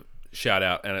want to shout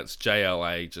out, and it's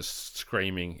JLA just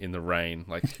screaming in the rain.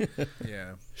 Like,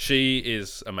 Yeah. she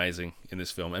is amazing in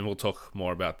this film, and we'll talk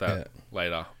more about that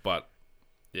later. But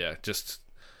yeah, just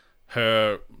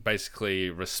her basically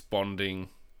responding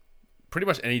pretty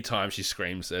much any time she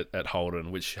screams at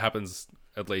Holden, which happens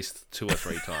at least 2 or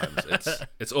 3 times.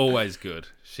 It's always good.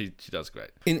 She does great.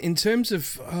 In terms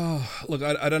of, look,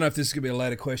 I don't know if this is going to be a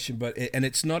later question, but and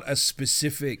it's not a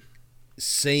specific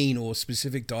scene or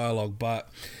specific dialogue, but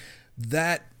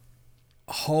that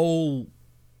whole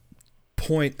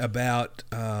point about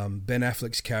Ben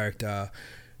Affleck's character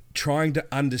trying to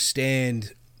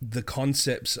understand the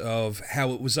concepts of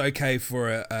how it was okay for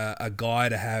a guy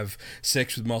to have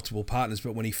sex with multiple partners,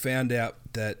 but when he found out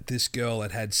that this girl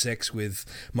had sex with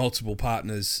multiple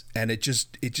partners, and it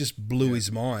just blew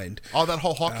his mind. Oh, that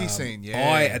whole hockey scene,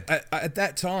 yeah. At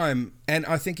that time, and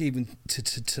I think even to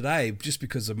today, just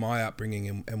because of my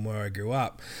upbringing and where I grew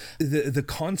up, the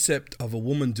concept of a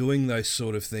woman doing those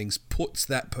sort of things puts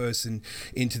that person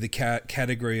into the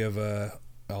category of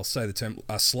I'll say the term,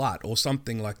 a slut or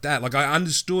something like that. Like, I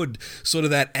understood sort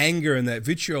of that anger and that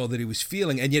vitriol that he was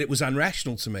feeling, and yet it was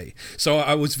unrational to me. So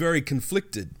I was very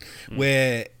conflicted,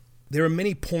 where there are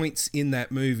many points in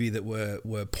that movie that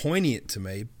were poignant to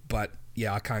me, but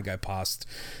yeah, I can't go past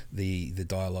the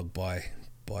dialogue by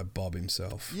Bob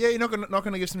himself. Yeah, you're not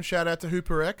gonna give some shout out to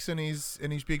Hooper X and his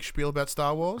big spiel about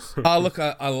Star Wars? Oh, look,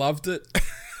 I loved it.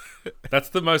 That's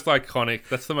the most iconic.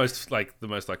 That's the most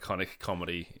iconic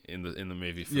comedy in the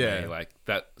movie for me. Like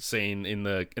that scene in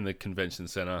the convention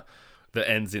center that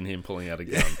ends in him pulling out a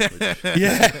gun.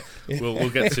 Which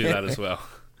we'll get to that as well.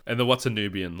 And the "What's a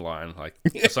Nubian" line, like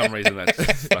for some reason that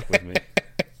just stuck with me.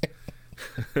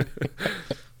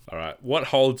 All right, what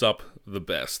holds up the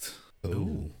best?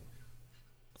 Ooh.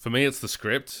 For me, it's the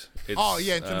script. It's,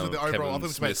 in terms of the overall, I thought it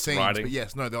was about scenes, writing. but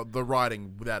yes, no, the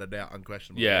writing, without a doubt,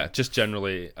 unquestionably. Yeah, just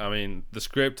generally. I mean, the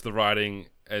script, the writing,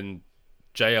 and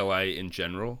JLA in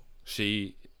general,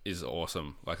 she is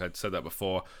awesome. Like I said that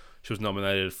before, she was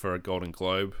nominated for a Golden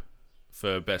Globe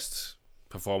for Best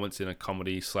Performance in a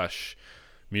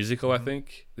Comedy/Musical, I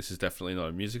think. This is definitely not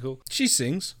a musical. She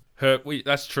sings.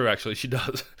 That's true, actually. She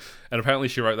does. And apparently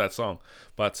she wrote that song.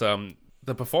 But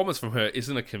the performance from her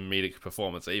isn't a comedic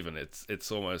performance even. It's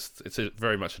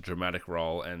very much a dramatic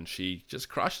role, and she just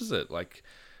crushes it. Like,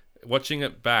 watching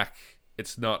it back,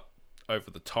 it's not over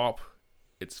the top.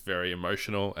 It's very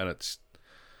emotional, and it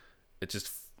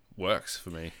just works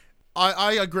for me.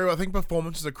 I agree. I think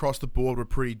performances across the board were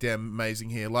pretty damn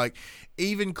amazing here. Like,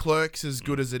 even Clerks, as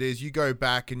good as it is, you go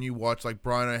back and you watch like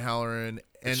Brian O'Halloran,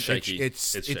 and it's shaky.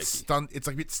 It's like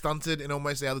a bit stunted in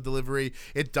almost how the delivery.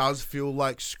 It does feel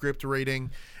like script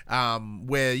reading,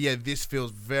 where this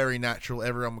feels very natural.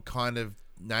 Everyone kind of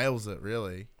nails it,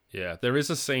 really. Yeah, there is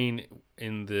a scene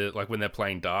in when they're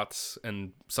playing darts,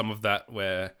 and some of that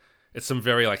where it's some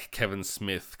very like Kevin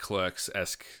Smith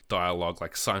Clerks-esque dialogue,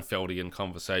 like Seinfeldian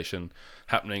conversation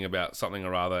happening about something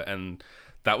or other, and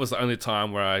that was the only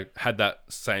time where I had that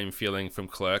same feeling from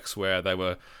Clerks, where they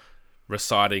were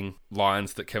reciting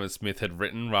lines that Kevin Smith had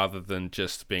written rather than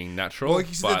just being natural.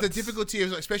 Well, the difficulty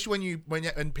is, especially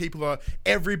when people are,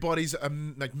 everybody's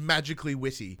like magically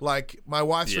witty. Like, my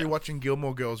wife's rewatching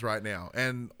Gilmore Girls right now,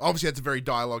 and obviously it's a very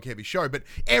dialogue heavy show, but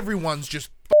everyone's just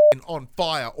on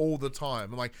fire all the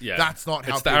time. I'm like, that's not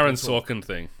how it's the Aaron Sorkin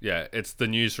thing. Yeah, it's the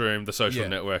Newsroom, the Social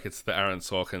Network. It's the Aaron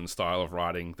Sorkin style of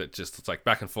writing that just, it's like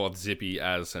back and forth, zippy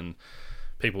as, and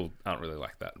people aren't really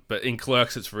like that. But in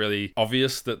Clerks, it's really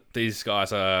obvious that these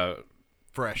guys are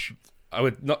fresh. I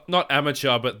would not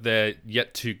amateur, but they're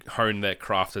yet to hone their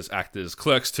craft as actors.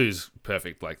 Clerks 2's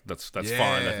perfect. Like, that's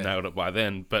fine. They've nailed it by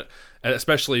then. But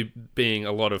especially being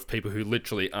a lot of people who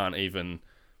literally aren't even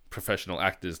professional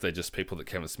actors, they're just people that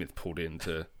Kevin Smith pulled in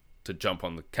to jump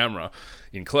on the camera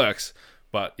in Clerks.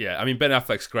 But yeah, I mean, Ben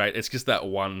Affleck's great. It's just that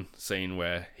one scene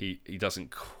where he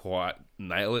doesn't quite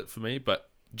nail it for me, but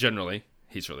generally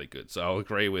he's really good. So I'll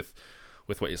agree with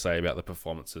what you say about the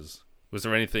performances. Was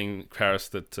there anything, Paris,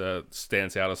 that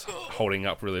stands out as holding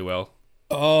up really well?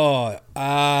 Oh,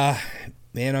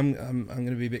 man, I'm going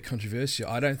to be a bit controversial.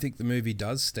 I don't think the movie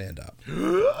does stand up.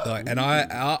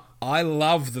 I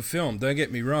love the film. Don't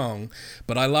get me wrong,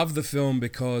 but I love the film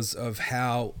because of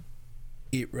how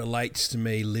it relates to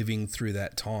me living through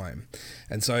that time.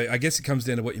 And so I guess it comes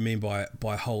down to what you mean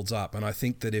by holds up. And I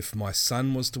think that if my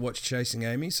son was to watch Chasing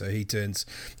Amy, so he turns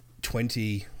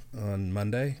 20 on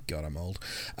Monday. God, I'm old.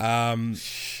 I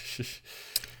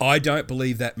don't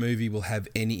believe that movie will have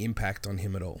any impact on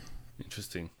him at all.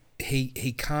 Interesting.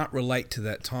 He can't relate to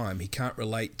that time. He can't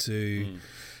relate to...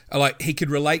 Like, he could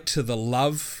relate to the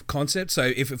love concept.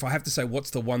 So if I have to say what's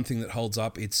the one thing that holds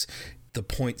up, it's the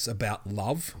points about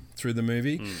love through the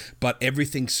movie. But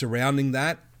everything surrounding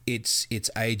that, it's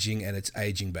aging, and it's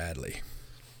aging badly.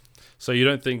 So you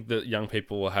don't think that young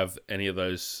people will have any of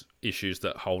those issues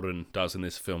that Holden does in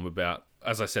this film about,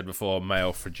 as I said before,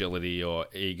 male fragility or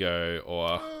ego,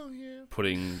 or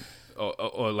putting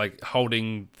or like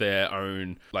holding their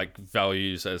own like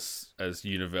values as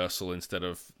universal instead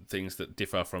of things that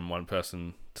differ from one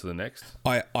person to the next?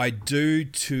 I do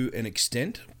to an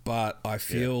extent, but I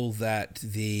feel that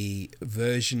the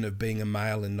version of being a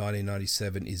male in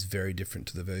 1997 is very different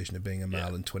to the version of being a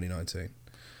male in 2019.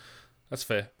 That's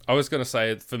fair. I was going to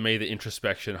say, for me, the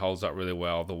introspection holds up really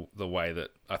well. The way that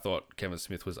I thought Kevin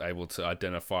Smith was able to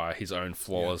identify his own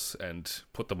flaws and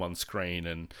put them on screen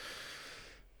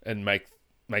and make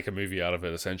a movie out of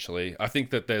it, essentially. I think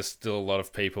that there's still a lot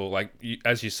of people, like,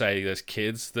 as you say, there's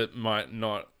kids that might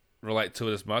not relate to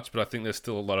it as much, but I think there's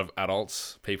still a lot of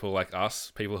adults, people like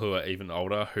us, people who are even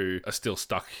older, who are still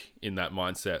stuck in that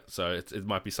mindset. So it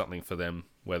might be something for them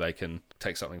where they can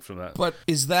take something from that. But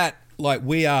is that, like,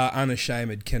 we are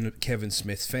unashamed Kevin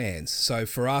Smith fans. So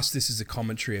for us, this is a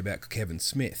commentary about Kevin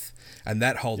Smith, and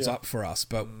that holds up for us.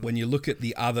 But when you look at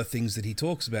the other things that he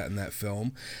talks about in that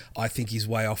film, I think he's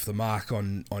way off the mark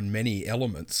on many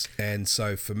elements. And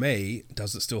so for me,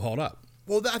 does it still hold up?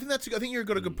 Well, I think you've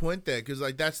got a good point there, because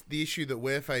like that's the issue that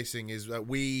we're facing, is that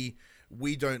we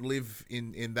don't live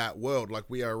in that world. Like,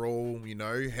 we are all,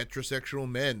 heterosexual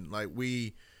men. Like,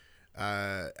 we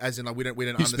as in, like, we don't You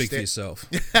understand. speak for yourself.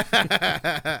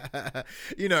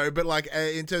 But like,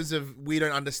 in terms of, we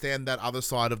don't understand that other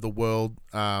side of the world,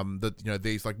 that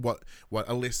these, like, what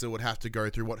Alyssa would have to go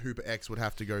through, what Hooper X would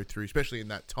have to go through, especially in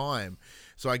that time.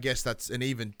 So I guess that's an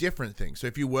even different thing. So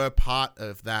if you were part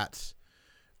of that,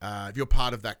 if you're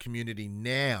part of that community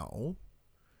now,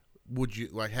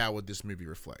 how would this movie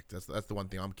reflect? That's the one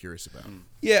thing I'm curious about.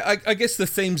 Yeah, I guess the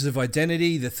themes of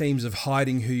identity, the themes of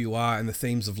hiding who you are, and the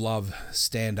themes of love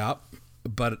stand up.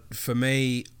 But for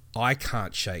me, I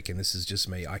can't shake, and this is just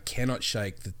me, I cannot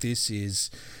shake that this is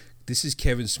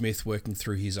Kevin Smith working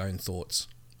through his own thoughts.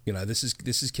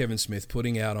 This is Kevin Smith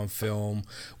putting out on film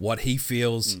what he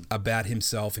feels about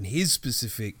himself and his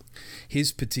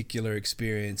particular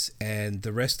experience, and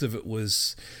the rest of it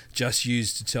was just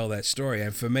used to tell that story.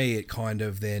 And for me, it kind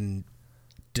of then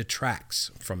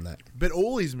detracts from that. But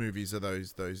all his movies are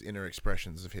those inner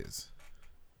expressions of his,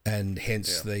 and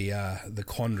hence the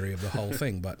quandary of the whole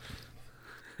thing. But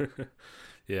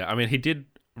yeah, I mean, he did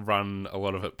run a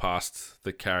lot of it past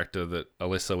the character that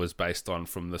Alyssa was based on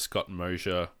from the Scott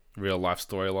Mosier real life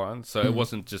storyline. So it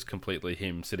wasn't just completely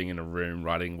him sitting in a room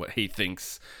writing what he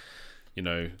thinks,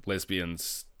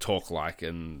 lesbians talk like,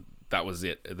 and that was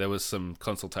it. There was some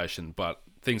consultation, but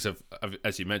things have,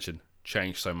 as you mentioned,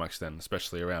 changed so much then,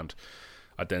 especially around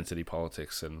identity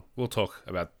politics, and we'll talk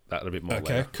about that a bit more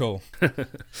later. Okay, cool.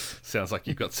 Sounds like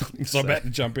you've got something to So I'm say. about to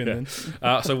jump in then.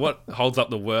 So what holds up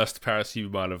the worst? Paris, you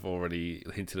might have already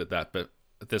hinted at that, but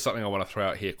there's something I want to throw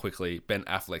out here quickly. Ben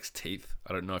Affleck's teeth.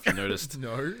 I don't know if you noticed.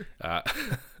 No.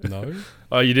 No?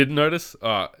 Oh, you didn't notice?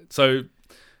 So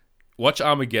watch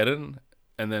Armageddon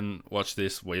and then watch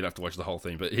this. Well, you don't have to watch the whole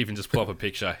thing, but even just pull up a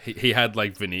picture. He had,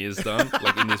 like, veneers done.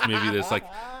 Like, in this movie,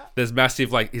 there's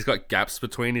massive, like, he's got gaps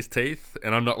between his teeth,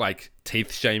 and I'm not, like,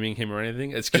 teeth shaming him or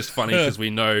anything. It's just funny because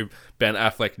we know Ben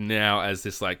Affleck now as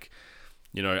this, like,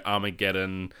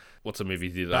 Armageddon. What's a movie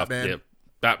he did Batman. after? Yeah,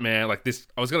 Batman. Like, this,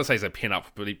 I was going to say he's a pin-up,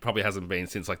 but he probably hasn't been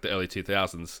since, like, the early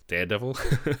 2000s. Daredevil.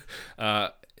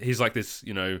 He's like this,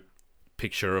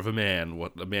 picture of a man,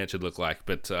 what a man should look like.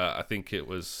 But I think it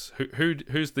was,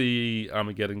 who's the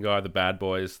Armageddon guy, the Bad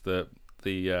Boys, the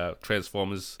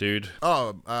Transformers dude?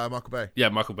 Oh, Michael Bay. Yeah,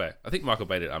 Michael Bay. I think Michael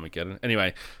Bay did Armageddon.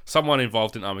 Anyway, someone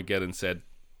involved in Armageddon said,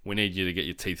 we need you to get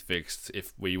your teeth fixed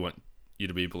if we want you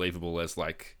to be believable as,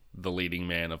 like, the leading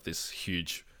man of this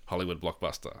huge Hollywood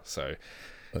blockbuster. So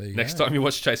next time you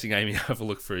watch Chasing Amy, have a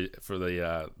look for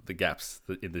the gaps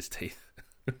in this teeth.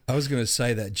 I was going to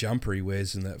say that jumper he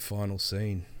wears in that final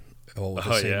scene. Or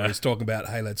the scene where he's talking about,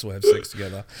 hey, let's all have sex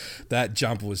together. That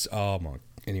jumper was, oh my...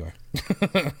 Anyway.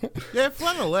 Yeah,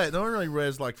 flannelette. No one really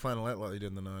wears, like, flannelette like they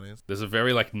did in the 90s. There's a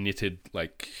very, like, knitted,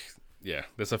 like... Yeah,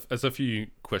 there's a few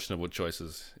questionable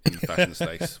choices in fashion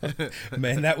stakes.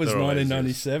 Man, that was There always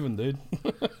 1997, dude.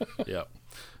 Yeah.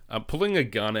 Pulling a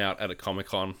gun out at a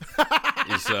Comic-Con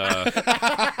is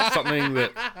something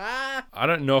that I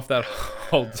don't know if that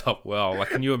holds up well. Like,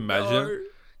 can you imagine? No.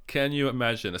 Can you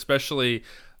imagine? Especially,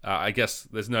 I guess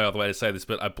there's no other way to say this,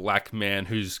 but a black man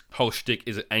whose whole shtick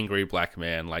is an angry black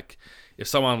man. Like, if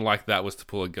someone like that was to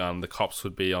pull a gun, the cops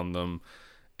would be on them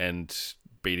and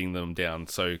beating them down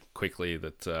so quickly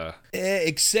that...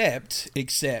 Except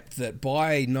that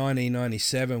by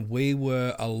 1997, we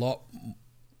were a lot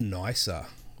nicer.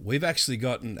 We've actually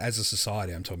gotten, as a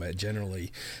society, I'm talking about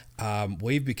generally,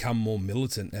 we've become more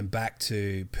militant and back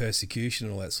to persecution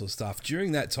and all that sort of stuff.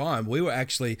 During that time, we were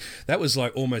actually, that was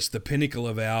like almost the pinnacle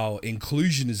of our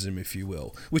inclusionism, if you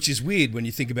will, which is weird when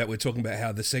you think about, we're talking about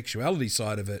how the sexuality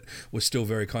side of it was still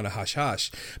very kind of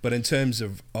hush-hush. But in terms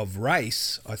of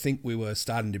race, I think we were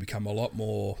starting to become a lot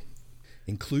more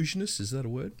inclusionist. Is that a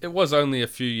word? It was only a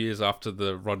few years after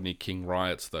the Rodney King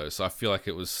riots, though, so I feel like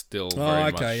it was still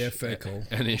very much fair call.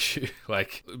 an issue.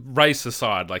 Like, race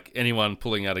aside, like anyone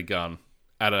pulling out a gun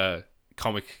at a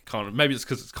Comic Con, maybe it's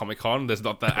because it's Comic Con, there's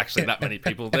not actually that many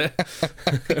people there.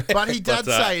 But he did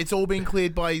say it's all been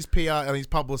cleared by his PR and his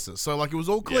publicist. So, like, it was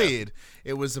all cleared.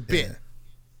 It was a bit.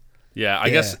 Yeah, I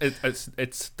guess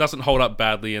it doesn't hold up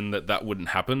badly in that wouldn't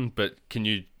happen, but can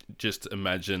you just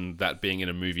imagine that being in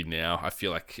a movie now? I feel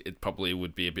like it probably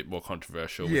would be a bit more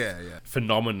controversial.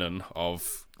 Phenomenon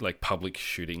of like public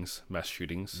shootings, mass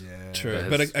shootings. Yeah, true.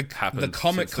 But the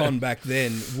Comic Con back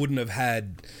then wouldn't have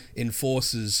had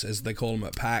enforcers, as they call them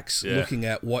at PAX, looking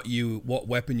at what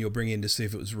weapon you're bringing to see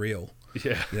if it was real.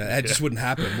 Yeah, that just wouldn't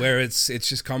happen. Where it's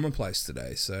just commonplace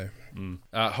today. So,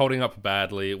 holding up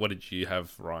badly. What did you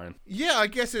have, Ryan? Yeah, I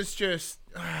guess it's just.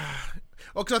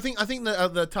 Well, because I think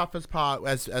the toughest part,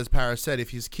 as Paris said,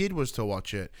 if his kid was to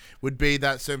watch it, would be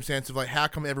that circumstance of like, how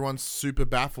come everyone's super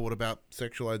baffled about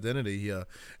sexual identity here?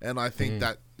 And I think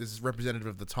that this is representative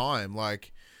of the time.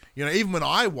 Like, you know, even when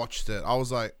I watched it, I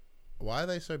was like, why are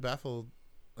they so baffled?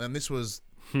 And this was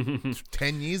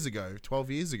 10 years ago,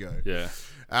 12 years ago. Yeah.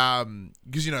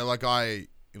 Because you know, like I've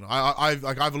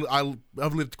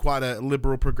lived quite a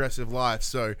liberal progressive life,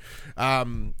 so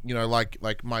you know,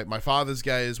 like my father's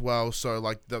gay as well, so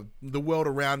like the world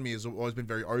around me has always been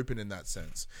very open in that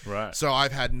sense. Right. So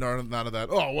I've had none of that.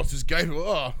 Oh, what's this gay?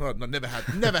 Oh, no, never had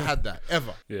that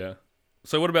ever. Yeah.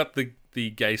 So what about the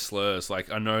gay slurs?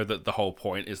 Like, I know that the whole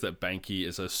point is that Banky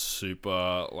is a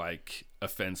super like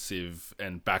offensive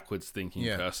and backwards thinking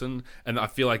person, and I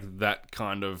feel like that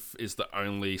kind of is the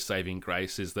only saving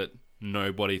grace, is that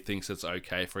nobody thinks it's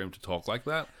okay for him to talk like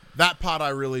that. That part I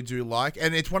really do like,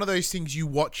 and it's one of those things you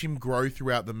watch him grow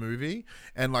throughout the movie,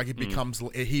 and like he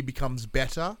becomes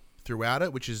better throughout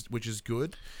it, which is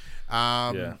good.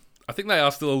 Yeah, I think they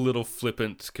are still a little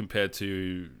flippant compared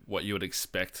to what you would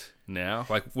expect now.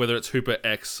 Like whether it's Hooper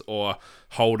X or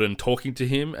Holden talking to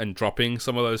him and dropping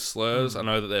some of those slurs. I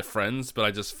know that they're friends, but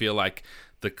I just feel like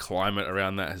the climate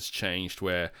around that has changed,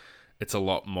 where it's a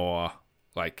lot more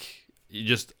like.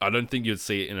 I don't think you'd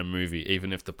see it in a movie,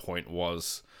 even if the point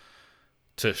was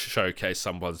to showcase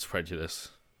someone's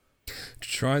prejudice.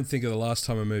 Try and think of the last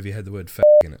time a movie had the word "f"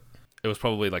 in it. It was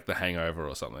probably like The Hangover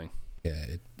or something. Yeah,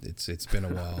 it's been a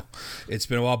while. It's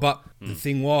been a while. But the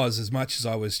thing was, as much as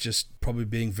I was just probably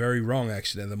being very wrong,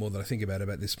 actually, the more that I think about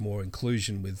this more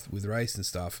inclusion with race and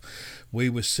stuff, we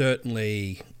were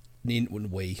certainly...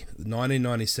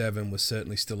 1997 was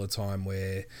certainly still a time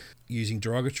where using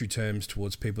derogatory terms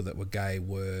towards people that were gay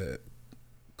were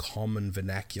common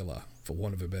vernacular, for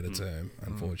want of a better term,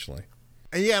 unfortunately.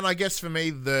 Yeah, and I guess for me,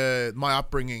 my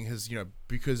upbringing has, you know,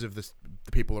 because of the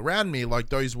people around me, like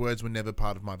those words were never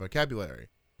part of my vocabulary.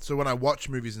 So when I watch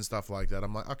movies and stuff like that,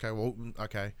 I'm like,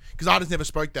 okay. Because I just never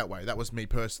spoke that way. That was me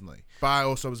personally. But I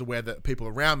also was aware that people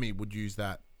around me would use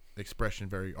that expression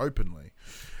very openly.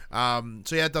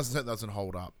 So yeah, it doesn't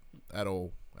hold up at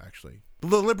all, actually.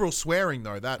 The liberal swearing,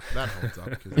 though, that holds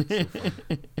up. 'Cause it's so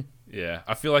funny. Yeah,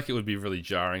 I feel like it would be really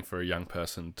jarring for a young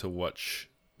person to watch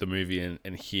the movie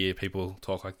and hear people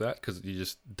talk like that, because you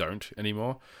just don't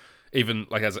anymore. Even,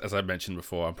 like, as I mentioned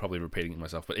before, I'm probably repeating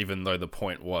myself, but even though the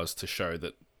point was to show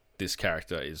that this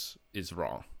character is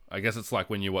wrong. I guess it's like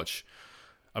when you watch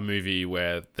a movie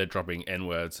where they're dropping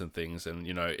N-words and things, and,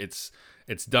 you know, it's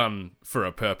done for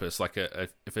a purpose. Like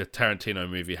if a Tarantino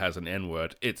movie has an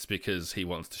N-word, it's because he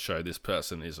wants to show this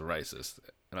person is a racist.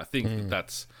 And I think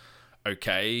that's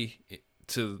okay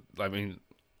I mean,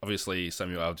 obviously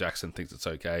Samuel L. Jackson thinks it's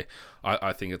okay.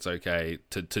 I think it's okay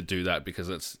to do that, because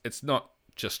it's not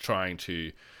just trying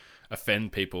to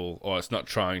offend people, or it's not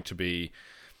trying to be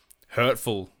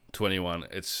hurtful to anyone.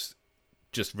 It's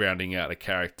just rounding out a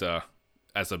character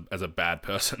as a bad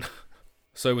person.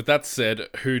 So with that said,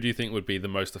 who do you think would be the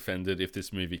most offended if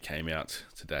this movie came out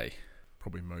today?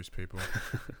 Probably most people.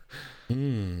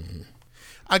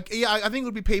 I think it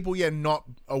would be people, not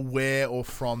aware or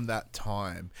from that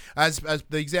time. As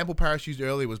the example Paris used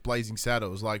earlier was Blazing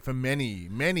Saddles. Like, for many,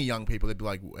 many young people, they'd be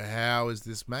like, how is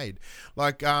this made?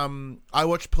 Like, I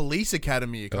watched Police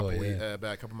Academy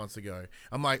about a couple months ago.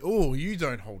 I'm like, oh, you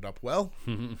don't hold up well.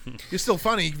 You're still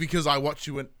funny because I watched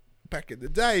you back in the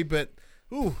day, but,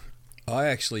 ooh. I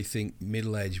actually think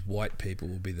middle-aged white people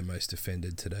will be the most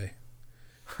offended today.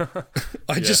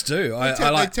 I just do.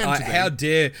 How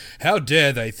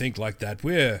dare they think like that?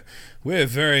 We're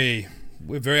very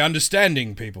we're very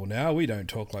understanding people now. We don't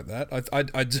talk like that.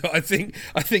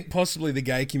 I think possibly the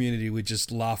gay community would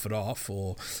just laugh it off,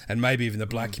 and maybe even the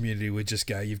black community would just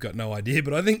go, "You've got no idea."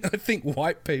 But I think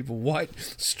white people,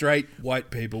 straight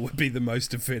white people, would be the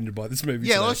most offended by this movie.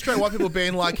 Yeah, today. a lot of straight white people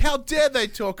being like, "How dare they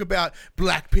talk about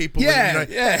black people?" Yeah,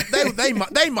 and,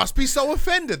 they must be so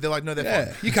offended. They're like, "No, they're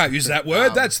fine." You can't use that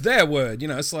word. That's their word.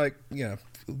 It's like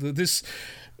this.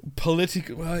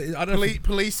 Political, I don't know.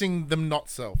 Policing them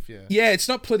not self, Yeah, it's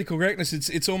not political correctness.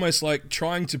 It's almost like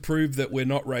trying to prove that we're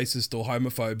not racist or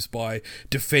homophobes by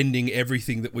defending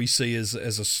everything that we see as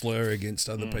a slur against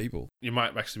other people. You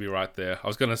might actually be right there. I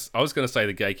was gonna say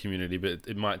the gay community, but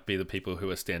it might be the people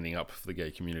who are standing up for the gay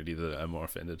community that are more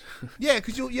offended. Yeah,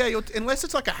 because unless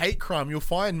it's like a hate crime, you'll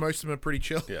find most of them are pretty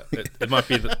chill. Yeah, it might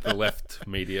be the left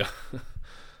media.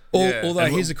 Although,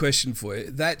 here's a question for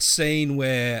you. That scene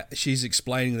where she's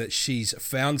explaining that she's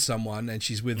found someone and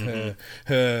she's with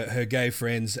her gay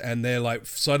friends, and they're like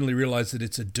suddenly realize that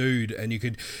it's a dude, and you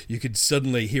could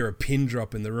suddenly hear a pin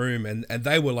drop in the room, and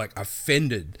they were like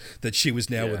offended that she was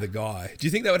now with a guy. Do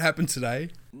you think that would happen today?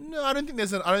 No, I don't think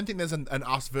there's an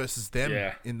us versus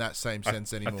them in that same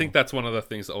sense anymore. I think that's one of the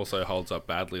things that also holds up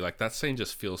badly. Like, that scene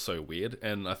just feels so weird,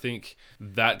 and I think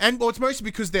that... And, well, it's mostly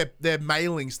because they're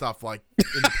mailing stuff, like,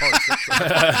 in the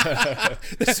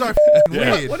post. It's so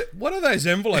weird. What are those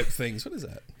envelope things? What is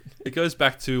that? It goes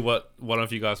back to what one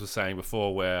of you guys was saying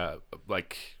before, where,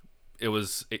 like,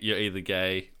 you're either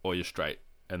gay or you're straight,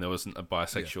 and there wasn't a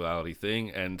bisexuality thing,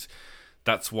 and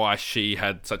that's why she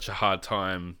had such a hard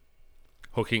time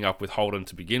hooking up with Holden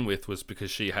to begin with, was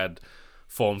because she had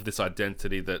formed this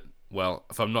identity that, well,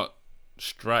 if I'm not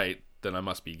straight, then I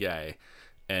must be gay.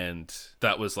 And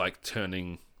that was like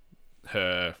turning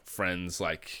her friends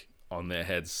like on their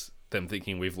heads, them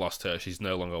thinking we've lost her. She's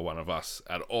no longer one of us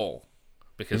at all,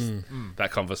 because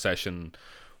that conversation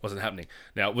wasn't happening.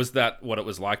 Now, was that what it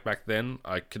was like back then?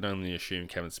 I can only assume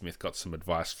Kevin Smith got some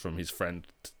advice from his friend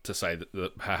to say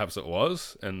that perhaps it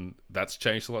was, and that's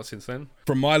changed a lot since then.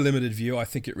 From my limited view, I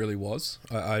think it really was.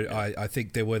 I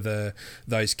think there were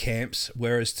those camps,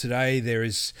 whereas today there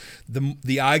is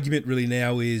the argument really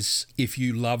now is if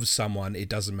you love someone, it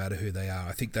doesn't matter who they are.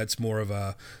 I think that's more of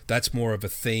a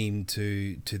theme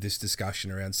to this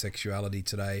discussion around sexuality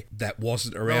today that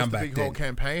wasn't around back then. Big whole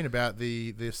campaign about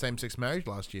the same-sex marriage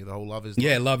last year. The whole love is love.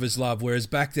 Yeah, love is love. Whereas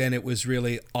back then it was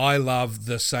really I love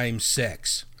the same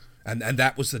sex. And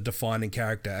that was the defining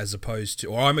character, as opposed to,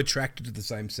 or I'm attracted to the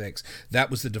same sex. That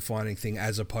was the defining thing,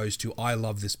 as opposed to I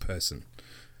love this person.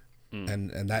 And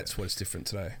that's what's different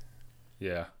today.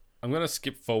 Yeah. I'm going to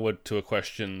skip forward to a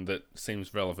question that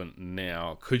seems relevant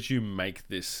now. Could you make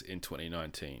this in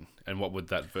 2019? And what would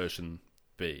that version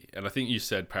be? And I think you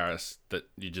said, Paris, that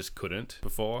you just couldn't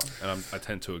before, and I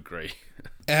tend to agree.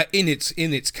 In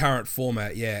its current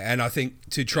format, yeah. And I think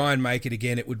to try and make it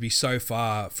again, it would be so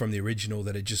far from the original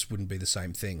that it just wouldn't be the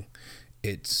same thing.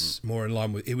 It's more in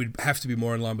line with... It would have to be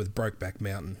more in line with Brokeback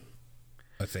Mountain,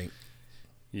 I think.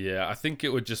 Yeah, I think it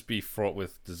would just be fraught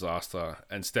with disaster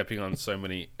and stepping on so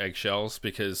many eggshells,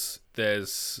 because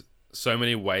there's so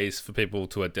many ways for people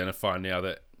to identify now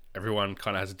that everyone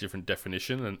kind of has a different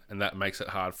definition, and that makes it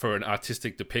hard for an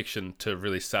artistic depiction to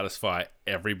really satisfy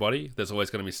everybody. There's always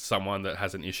going to be someone that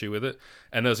has an issue with it.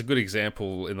 And there's a good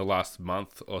example in the last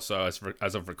month or so,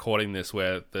 as of recording this,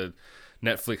 where the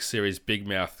Netflix series Big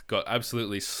Mouth got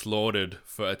absolutely slaughtered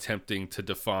for attempting to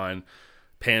define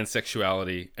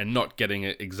pansexuality and not getting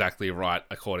it exactly right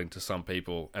according to some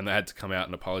people, and they had to come out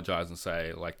and apologize and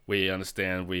say, like, we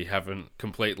understand we haven't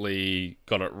completely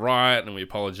got it right and we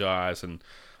apologize. And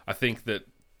I think that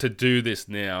to do this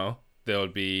now, there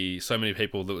would be so many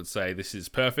people that would say this is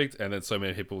perfect, and then so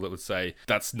many people that would say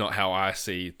that's not how I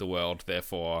see the world,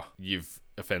 therefore you've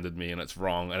offended me and it's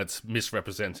wrong and it's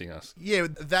misrepresenting us. Yeah,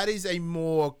 that is a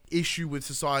more issue with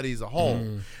society as a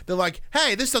whole. They're like,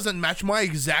 hey, this doesn't match my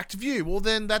exact view. Well,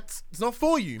 then it's not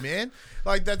for you, man.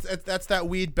 Like, that's that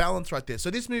weird balance right there. So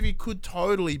this movie could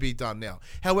totally be done now.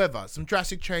 However, some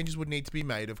drastic changes would need to be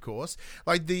made, of course.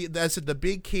 Like, as I said, the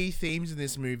big key themes in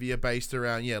this movie are based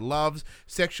around, love,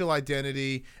 sexual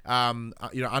identity,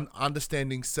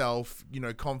 understanding self,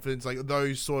 confidence, like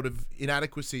those sort of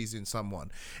inadequacies in someone.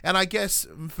 And I guess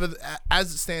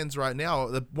as it stands right now,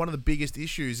 one of the biggest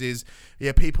issues is,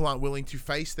 people aren't willing to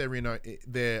face their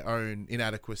own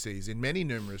inadequacies in many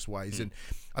numerous ways. And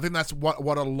I think that's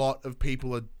what a lot of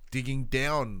people are digging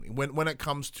down when it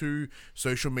comes to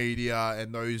social media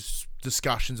and those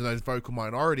discussions and those vocal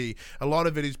minority. A lot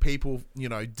of it is people,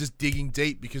 just digging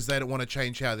deep because they don't want to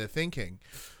change how they're thinking.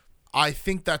 I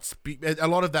think a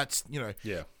lot of that's,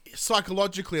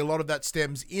 psychologically, a lot of that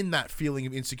stems in that feeling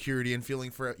of insecurity and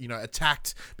feeling for,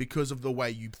 attacked because of the way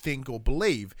you think or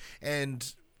believe.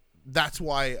 And that's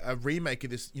why a remake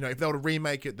of this, if they were to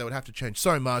remake it, they would have to change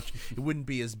so much. It wouldn't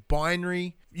be as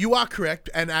binary. You are correct,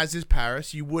 and as is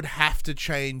Paris, you would have to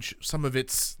change some of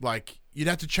its, you'd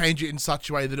have to change it in such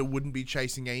a way that it wouldn't be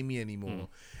Chasing Amy anymore.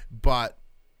 But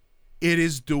it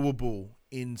is doable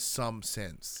in some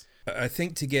sense. I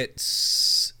think to get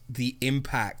the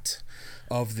impact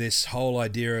of this whole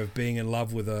idea of being in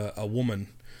love with a woman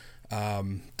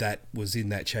that was in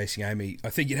that Chasing Amy, I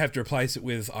think you'd have to replace it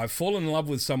with, I've fallen in love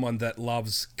with someone that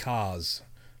loves cars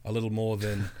a little more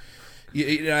than...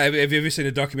 have you ever seen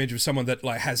a documentary of someone that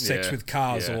has sex with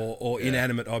cars or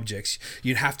inanimate objects?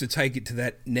 You'd have to take it to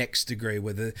that next degree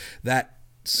where that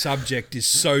subject is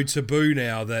so taboo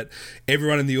now that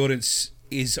everyone in the audience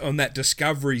is on that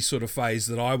discovery sort of phase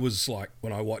that I was like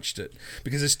when I watched it,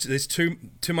 because there's too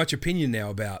much opinion now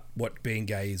about what being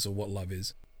gay is or what love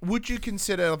is. Would you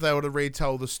consider if they were to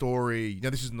retell the story?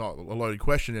 Now, this is not a loaded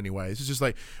question anyway. This is just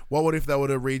what would if they were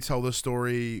to retell the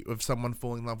story of someone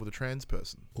falling in love with a trans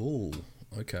person? Oh,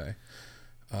 okay.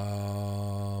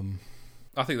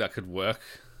 I think that could work.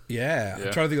 Yeah.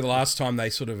 I'm trying to think of the last time they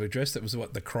sort of addressed it. Was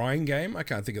what, The Crying Game? I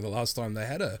can't think of the last time they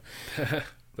had a...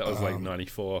 That was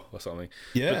 94 or something.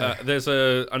 Yeah. But,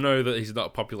 I know that he's not a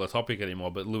popular topic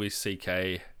anymore, but Louis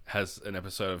C.K. has an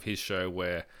episode of his show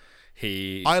where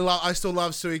I still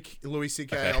love Louis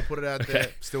C.K. Okay. I'll put it out there.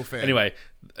 Still fan. Anyway,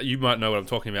 you might know what I'm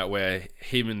talking about, where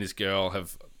him and this girl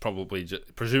have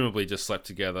presumably just slept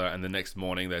together, and the next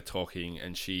morning they're talking,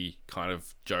 and she kind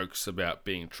of jokes about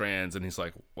being trans, and he's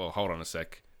like, well, hold on a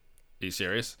sec. Are you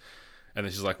serious? And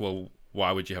then she's like, well,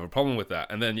 why would you have a problem with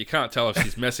that? And then you can't tell if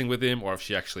she's messing with him or if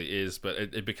she actually is, but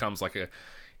it becomes like a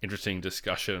interesting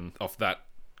discussion of that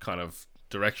kind of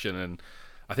direction. And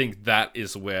I think that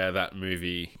is where that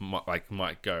movie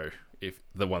might go, if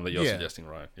the one that you're suggesting,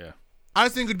 Ryan. Yeah. I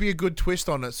think it'd be a good twist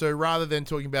on it. So rather than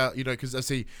talking about, because I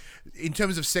see in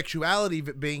terms of sexuality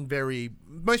being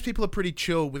most people are pretty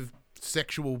chill with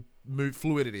sexual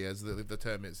fluidity, as the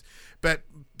term is, but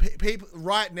people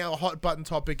right now, a hot button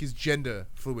topic is gender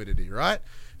fluidity, right?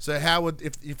 So how would,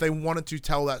 if they wanted to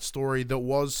tell that story that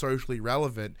was socially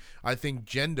relevant, I think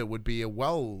gender would be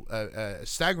a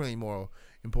staggeringly more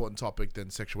important topic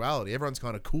than sexuality. Everyone's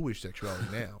kind of cool with sexuality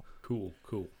now. Cool.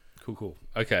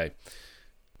 Okay,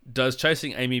 does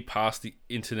Chasing Amy pass the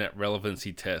internet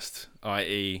relevancy test,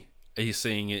 i.e. are you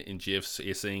seeing it in GIFs, are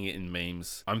you seeing it in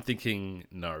memes? I'm thinking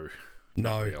no.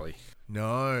 No. Really.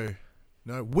 No.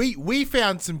 We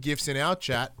found some GIFs in our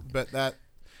chat, but that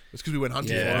was because we went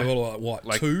hunting for them. Yeah, what,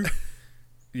 2?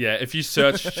 Yeah, if you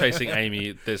search Chasing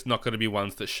Amy, there's not going to be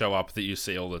ones that show up that you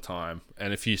see all the time.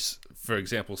 And if you, for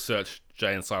example, search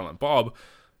Jay and Silent Bob,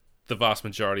 the vast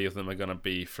majority of them are going to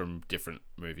be from different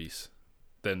movies.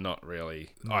 They're not really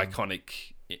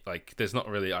iconic. There's not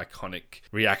really iconic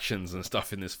reactions and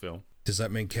stuff in this film. Does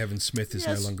that mean Kevin Smith is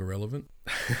no longer relevant?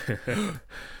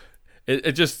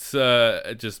 It just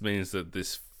means that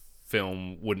this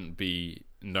film wouldn't be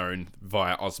known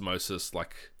via osmosis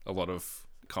like a lot of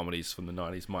comedies from the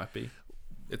 90s might be.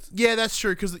 Yeah, that's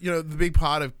true, because the big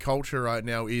part of culture right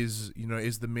now is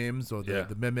the memes or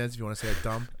the memes, if you want to say it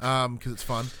dumb, because it's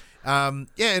fun. And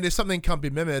if something can't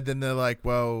be memed, then they're like,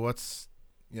 well, what's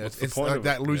the point of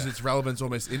that loses its relevance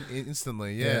almost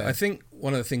instantly. Yeah, I think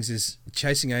one of the things is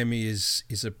Chasing Amy is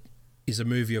a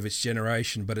movie of its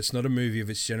generation, but it's not a movie of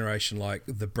its generation like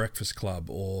The Breakfast Club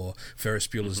or Ferris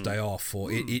Bueller's Day Off, or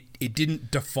it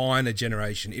didn't define a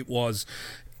generation. It was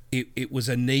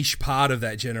a niche part of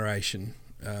that generation,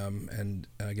 and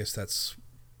I guess that's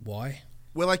why.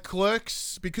 Well, like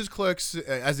Clerks, because Clerks,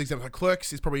 as an example,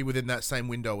 Clerks is probably within that same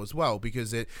window as well,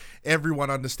 because everyone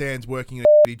understands working a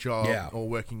shitty job or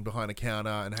working behind a counter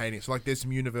and hating it. So there's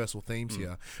some universal themes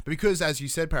here. But because, as you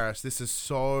said, Paris, this is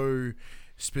so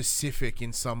specific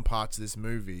in some parts of this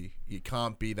movie, it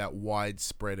can't be that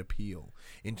widespread appeal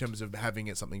in terms of having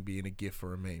it something be in a GIF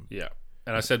or a meme. Yeah.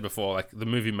 And I said before, the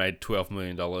movie made $12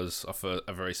 million off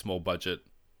a very small budget.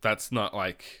 That's not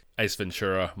like Ace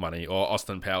Ventura money or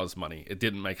Austin Powers money. It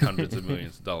didn't make hundreds of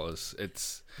millions of dollars.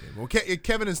 It's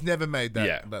Kevin has never made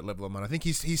that level of money. I think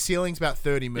his ceiling's about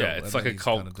 30 mil. Yeah, it's like a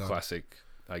cult classic,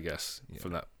 I guess,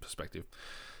 from that perspective.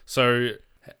 So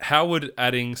how would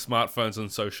adding smartphones on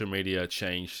social media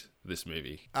change this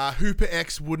movie? Hooper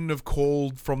X wouldn't have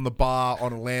called from the bar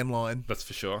on a landline. That's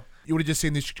for sure. You would have just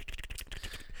seen this.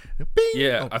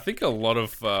 Yeah, I think a lot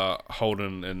of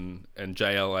Holden and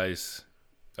JLA's,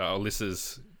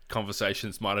 Alyssa's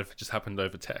conversations might have just happened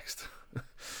over text.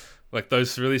 Like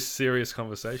those really serious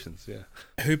conversations, yeah.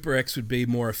 Hooper X would be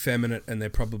more effeminate, and there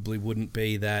probably wouldn't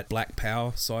be that black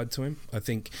power side to him. I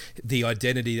think the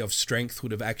identity of strength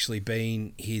would have actually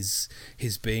been his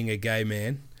being a gay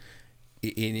man.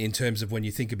 In terms of when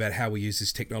you think about how we use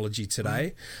this technology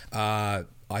today, I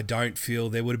don't feel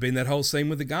there would have been that whole scene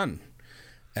with the gun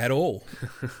at all.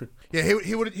 Yeah,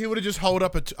 he would have just hold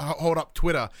up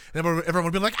Twitter, and everyone would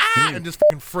have been like, ah, and just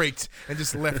fucking freaked and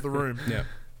just left the room. Yeah.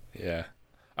 Yeah.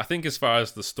 I think as far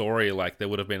as the story, like there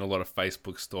would have been a lot of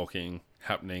Facebook stalking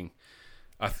happening.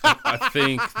 I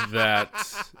think that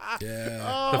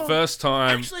the first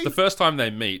time they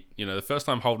meet, the first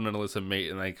time Holden and Alyssa meet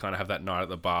and they kind of have that night at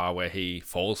the bar where he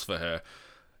falls for her,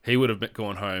 he would have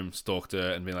gone home, stalked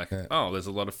her, and been like, oh, there's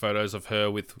a lot of photos of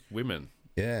her with women.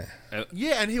 Yeah.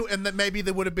 And that maybe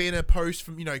there would have been a post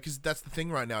from, because that's the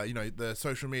thing right now, the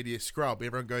social media scrub,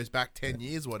 everyone goes back 10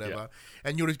 years, whatever,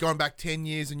 and you would have gone back 10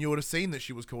 years and you would have seen that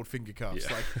she was called Finger Cuffs,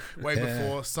 like way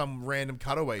before some random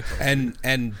cutaway. And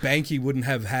Banky wouldn't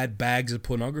have had bags of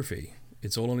pornography.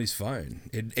 It's all on his phone.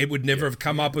 It would never have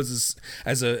come up as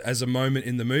a moment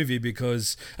in the movie,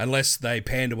 because unless they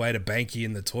panned away to Banky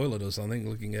in the toilet or something,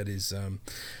 looking at his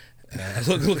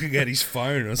looking at his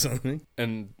phone or something.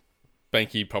 And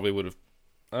Banky probably would have,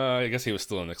 I guess he was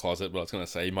still in the closet, but I was going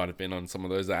to say he might have been on some of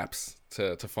those apps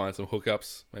to find some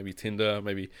hookups, maybe Tinder,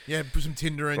 maybe put some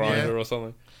Tinder in, Grindr or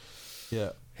something.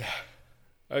 Yeah.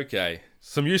 Okay,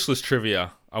 some useless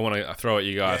trivia I want to throw at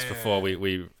you guys before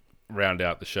we round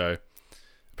out the show.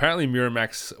 Apparently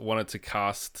Miramax wanted to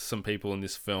cast some people in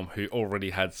this film who already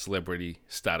had celebrity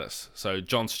status. So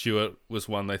Jon Stewart was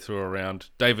one they threw around,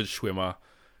 David Schwimmer,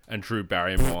 and Drew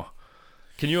Barrymore.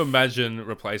 Can you imagine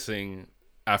replacing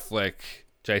Affleck,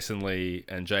 Jason Lee,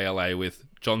 and JLA with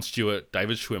Jon Stewart,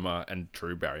 David Schwimmer, and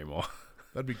Drew Barrymore?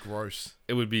 That'd be gross.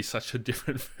 It would be such a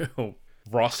different film.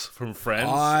 Ross from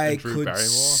Friends I and Drew could Barrymore.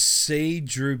 see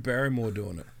Drew Barrymore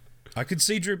doing it. I could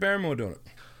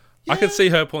I could see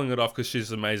her pulling it off because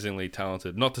she's amazingly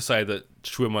talented. Not to say that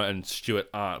Schwimmer and Stewart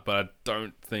aren't, but I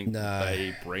don't think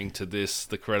they bring to this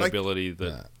the credibility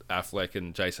that Affleck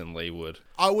and Jason Lee would.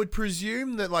 I would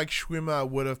presume that like Schwimmer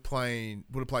would have played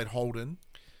Holden.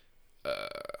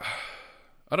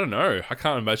 I don't know. I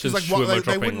can't imagine like, Schwimmer they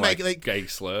dropping make gay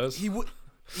slurs. He would.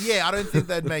 Yeah, I don't think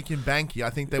they'd make him Banky. I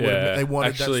think they would. They wanted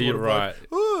actually, that sort you're of right.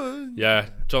 Like, yeah,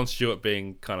 Jon Stewart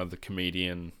being kind of the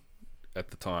comedian at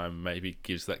the time maybe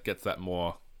gets that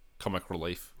more comic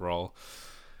relief role.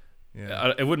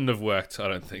 Yeah, it wouldn't have worked, I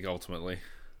don't think, ultimately.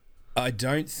 I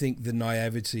don't think the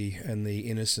naivety and the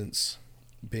innocence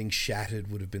being shattered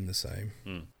would have been the same.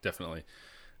 Definitely.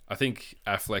 I think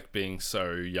Affleck being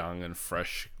so young and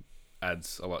fresh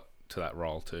adds a lot to that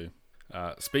role too.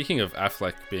 Speaking of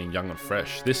Affleck being young and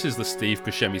fresh, this is the Steve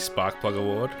Buscemi Spark Plug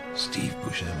Award. Steve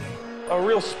Buscemi. A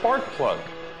real spark plug.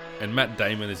 And Matt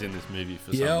Damon is in this movie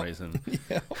for some reason.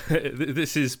 Yep.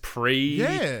 This is pre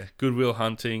Good Will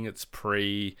Hunting. It's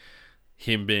pre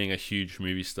him being a huge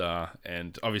movie star,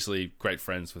 and obviously great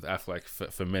friends with Affleck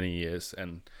for many years,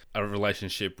 and a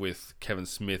relationship with Kevin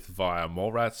Smith via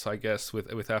Mallrats, I guess, with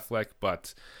Affleck.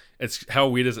 But it's how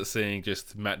weird is it seeing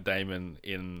just Matt Damon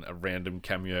in a random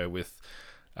cameo with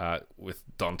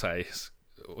Dante?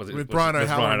 With Brian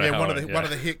O'Halloran, one of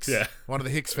the Hicks, one of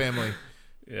the Hicks family.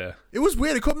 Yeah, it was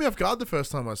weird. It caught me off guard the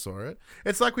first time I saw it.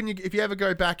 It's like if you ever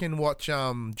go back and watch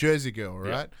Jersey Girl,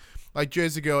 right? Yeah. Like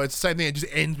Jersey Girl, it's the same thing. It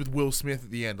just ends with Will Smith at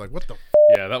the end. Like, what the?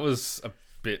 Yeah, that was a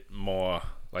bit more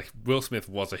like Will Smith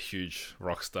was a huge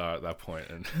rock star at that point.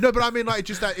 And no, but I mean, like,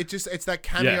 it's that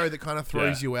cameo that kind of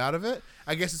throws you out of it.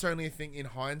 I guess it's only a thing in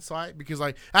hindsight because,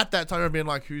 like, at that time, I've been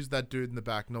like, "Who's that dude in the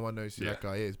back? No one knows who that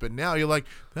guy is." But now you're like,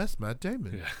 "That's Matt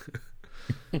Damon."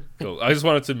 Yeah. Cool. I just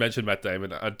wanted to mention Matt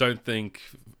Damon. I don't think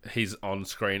he's on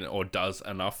screen or does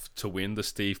enough to win the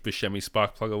Steve Buscemi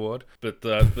Sparkplug Award. But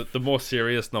the more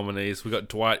serious nominees, we got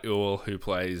Dwight Ewell, who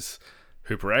plays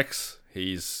Hooper X.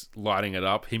 He's lighting it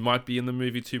up. He might be in the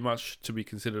movie too much to be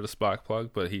considered a spark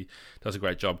plug, but he does a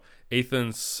great job.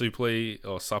 Ethan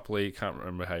Suplee, can't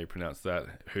remember how you pronounce that.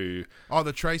 Who? Oh,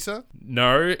 the Tracer?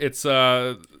 No, it's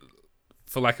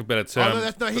for lack of a better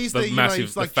term. He's the massive,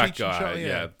 he's like the fat Cheech guy. and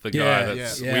Yeah, the guy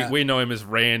that's we know him as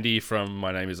Randy from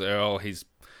My Name Is Earl. He's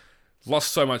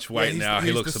lost so much weight now.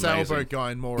 He looks the amazing. Sailboat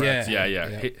guy in Mallrats.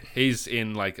 Yeah. He's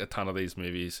in like a ton of these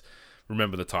movies.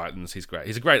 Remember the Titans. He's great.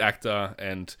 He's a great actor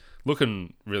and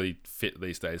looking really fit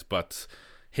these days. But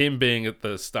him being at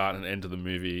the start and end of the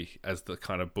movie as the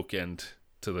kind of bookend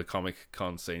to the Comic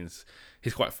Con scenes,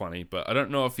 he's quite funny. But I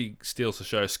don't know if he steals the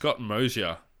show. Scott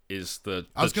Mosier is the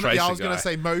I was Tracer going guy. to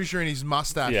say Mosier and his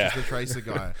mustache Yeah. is the Tracer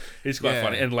guy. He's quite Yeah.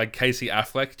 funny. And like Casey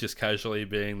Affleck just casually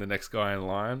being the next guy in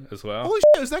line as well. Holy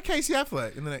shit, was that Casey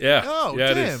Affleck in the next? Yeah. Oh,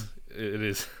 yeah, damn. It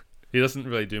is. He doesn't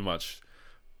really do much.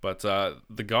 But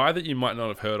the guy that you might not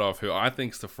have heard of, who I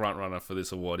think is the front runner for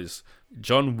this award, is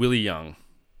John Willie Young,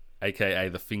 aka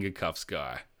the Finger Cuffs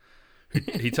guy.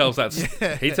 He tells that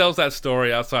he tells that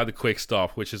story outside the Quick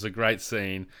Stop, which is a great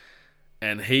scene.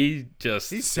 And he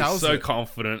is sells so it.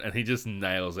 confident, and he just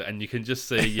nails it. And you can just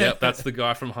see, yep, that's the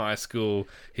guy from high school.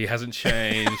 He hasn't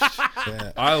changed.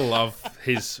 I love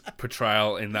his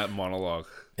portrayal in that monologue.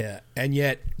 Yeah, and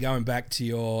yet going back to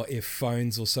your if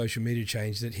phones or social media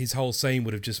changed it, his whole scene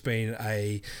would have just been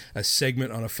a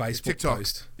segment on a Facebook TikTok.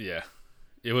 post. Yeah.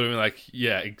 It would have been like,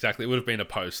 yeah, exactly. It would have been a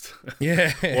post.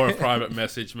 Yeah, Or a private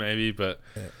message maybe, but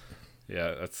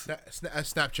yeah, that's... A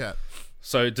Snapchat.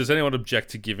 So does anyone object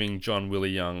to giving John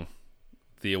Willie Young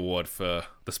the award for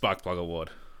the Sparkplug Award?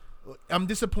 I'm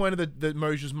disappointed that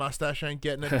Mosier's mustache ain't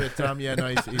getting it, but yeah, no,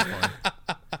 he's fine.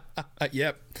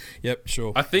 yep,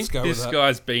 sure. I think Let's go with this that.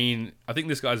 guy's been... I think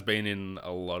this guy's been in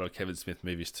a lot of Kevin Smith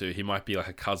movies too. He might be like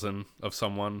a cousin of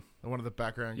someone. One of the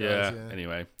background guys. Yeah. Yeah.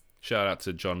 Anyway, shout out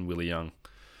to John Willie Young.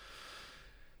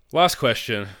 Last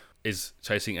question: is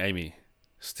Chasing Amy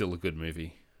still a good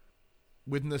movie?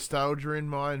 With nostalgia in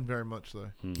mind, very much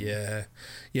so. Yeah,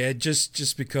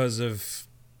 just because of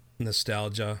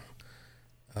nostalgia.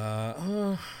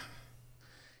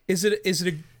 Is it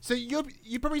a So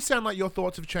you probably sound like your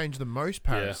thoughts have changed the most,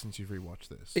 Paris, since you've rewatched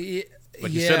this.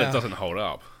 Like you said, it doesn't hold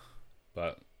up,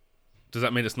 but does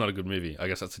that mean it's not a good movie? I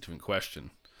guess that's a different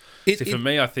question. See, for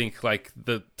me, I think like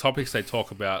the topics they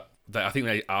talk about, I think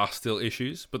they are still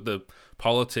issues, but the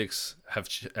politics have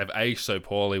aged so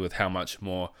poorly with how much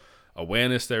more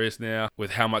awareness there is now,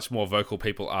 with how much more vocal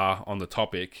people are on the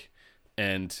topic,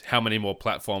 and how many more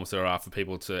platforms there are for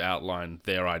people to outline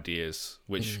their ideas,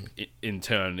 which in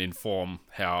turn inform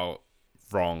how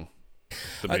wrong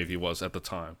the movie was at the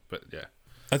time. But yeah.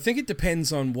 I think it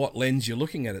depends on what lens you're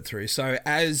looking at it through. So,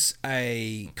 as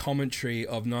a commentary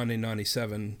of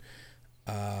 1997,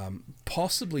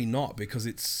 possibly not, because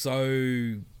it's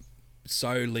so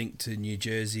linked to New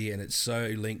Jersey and it's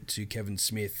so linked to Kevin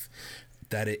Smith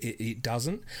that it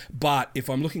doesn't. But if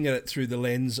I'm looking at it through the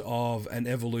lens of an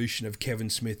evolution of Kevin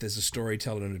Smith as a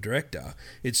storyteller and a director,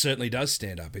 it certainly does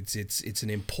stand up. It's an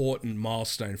important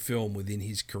milestone film within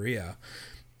his career.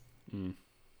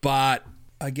 But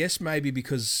I guess maybe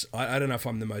because I don't know if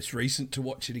I'm the most recent to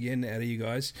watch it again out of you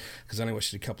guys, because I only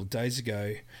watched it a couple of days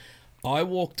ago. I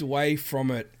walked away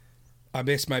from it, I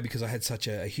guess maybe because I had such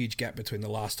a huge gap between the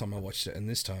last time I watched it and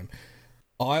this time.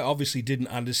 I obviously didn't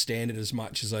understand it as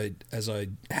much as I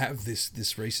have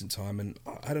this recent time, and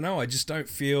I don't know. I just don't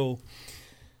feel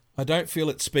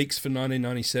it speaks for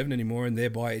 1997 anymore, and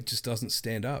thereby it just doesn't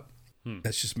stand up.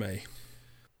 That's just me.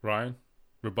 Ryan,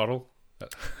 rebuttal?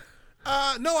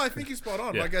 No, I think he's spot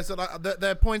on. Yeah. Like I said,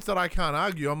 there are points that I can't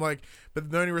argue. I'm like,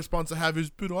 but the only response I have is,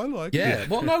 but I like Yeah. it.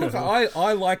 Well, no, look,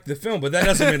 I like the film, but that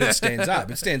doesn't mean it stands up.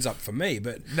 It stands up for me,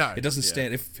 but No. it doesn't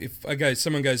stand. If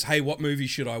someone goes, hey, what movie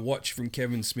should I watch from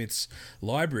Kevin Smith's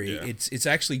library? Yeah. It's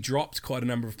actually dropped quite a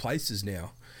number of places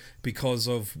now because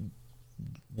of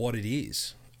what it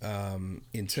is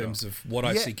in terms of what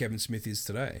I see Kevin Smith is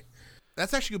today.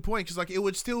 That's actually a good point, because like it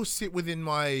would still sit within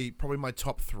probably my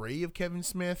top 3 of Kevin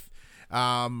Smith,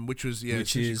 which was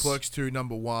Which is Clerks 2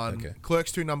 number 1, Okay.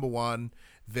 Clerks 2 number 1,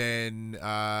 then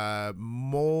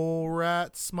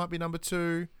Mallrats might be number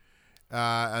 2,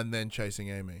 and then Chasing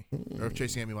Amy, or if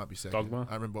Chasing Amy might be second. Dogma?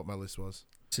 I remember what my list was.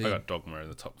 See, I got Dogma in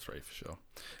the top 3 for sure.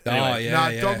 oh Anyway,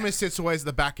 yeah, Dogma sits always at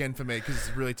the back end for me because it's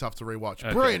really tough to rewatch.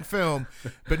 Okay. Brilliant film,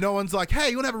 but no one's like, hey,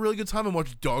 you want to have a really good time and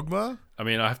watch Dogma? I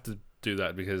mean, I have to do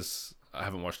that because I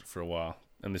haven't watched it for a while,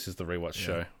 and this is the rewatch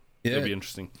show. Yeah. It'll be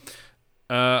interesting.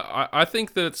 I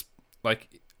think that it's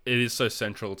like it is so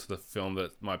central to the film that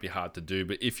it might be hard to do.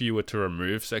 But if you were to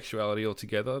remove sexuality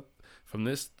altogether from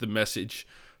this, the message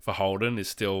for Holden is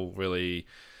still really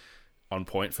on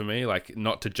point for me. Like,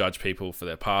 not to judge people for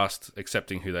their past,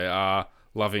 accepting who they are,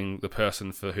 loving the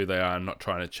person for who they are, and not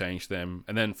trying to change them.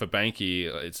 And then for Banky,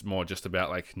 it's more just about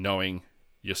like knowing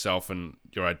yourself and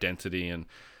your identity and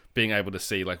being able to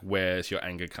see like where's your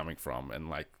anger coming from, and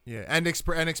like And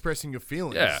expressing your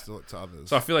feelings to others.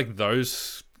 so I feel like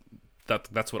that's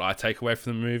what I take away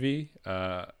from the movie,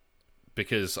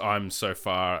 because I'm so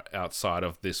far outside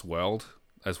of this world,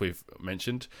 as we've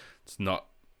mentioned. It's not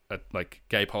like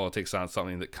gay politics aren't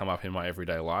something that come up in my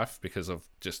everyday life because of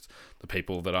just the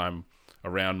people that I'm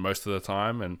around most of the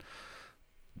time and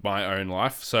my own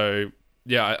life. So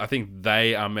yeah, I think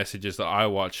they are messages that I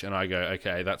watch and I go,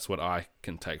 okay, that's what I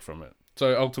can take from it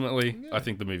So ultimately, I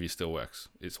think the movie still works.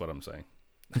 Is what I'm saying.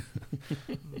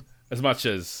 As much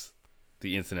as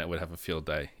the internet would have a field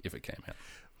day if it came out.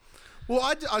 Well,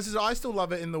 I still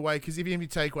love it in the way, because even if you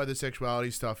take away the sexuality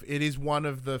stuff, it is one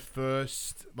of the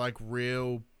first like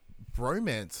real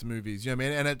bromance movies, you know what I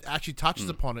mean? And it actually touches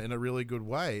upon it in a really good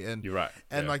way. And You're right.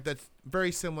 And like that's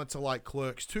very similar to like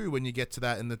Clerks 2 when you get to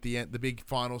that, and at the end, the big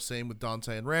final scene with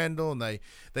Dante and Randall, and they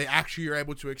actually are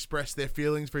able to express their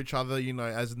feelings for each other, you know,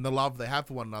 as in the love they have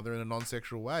for one another in a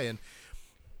non-sexual way. And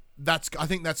I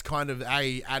think that's kind of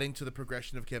adding to the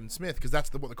progression of Kevin Smith, because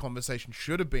that's what the conversation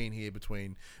should have been here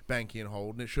between Banky and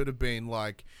Holden. It should have been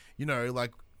like, you know,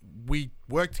 like we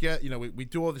work together, you know, we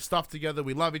do all this stuff together,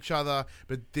 we love each other,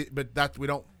 but that we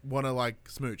don't want to like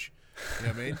smooch. You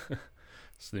know what I mean?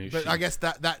 Snoosh. But I guess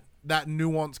that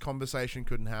nuanced conversation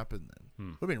couldn't happen then.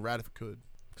 Would have been rad if it could.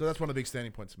 So that's one of the big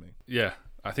standing points for me. Yeah,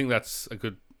 I think that's a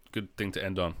good thing to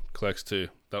end on. Clerks 2.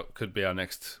 That could be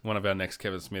one of our next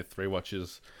Kevin Smith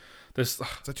rewatches.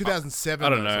 So 2007. I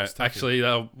don't know. So it's tough. Actually,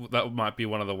 that might be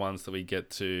one of the ones that we get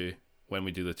to when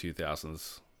we do the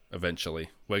 2000s eventually.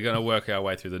 We're going to work our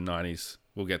way through the 90s.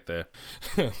 We'll get there.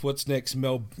 What's next?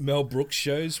 Mel Brooks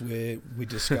shows where we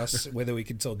discuss whether we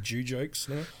can tell Jew jokes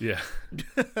now. Yeah.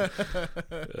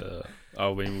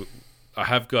 I mean, I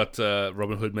have got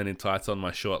Robin Hood Men in Tights on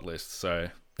my short list, so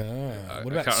What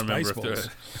about Spaceballs?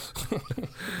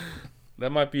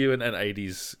 That might be an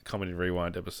 80s comedy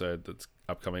rewind episode that's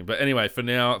upcoming. But anyway, for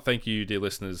now, thank you, dear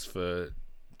listeners, for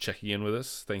checking in with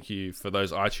us. Thank you for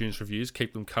those iTunes reviews.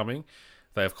 Keep them coming.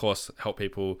 They, of course, help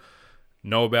people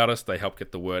know about us. They help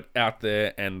get the word out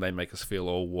there, and they make us feel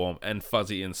all warm and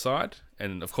fuzzy inside.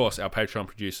 And, of course, our Patreon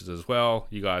producers as well.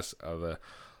 You guys are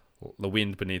the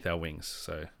wind beneath our wings.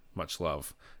 So much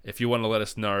love. If you want to let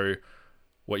us know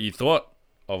what you thought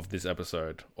of this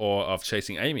episode or of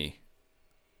Chasing Amy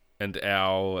and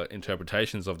our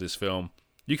interpretations of this film,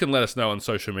 you can let us know on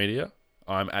social media.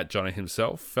 I'm at Johnny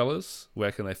himself. Fellas,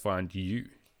 where can they find you?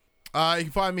 You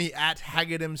can find me at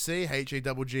HaggardMC,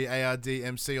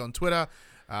 HaggardMC on Twitter.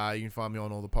 You can find me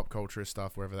on all the pop culture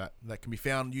stuff, wherever that can be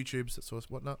found, YouTube's, that sort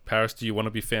of whatnot. Paris, do you want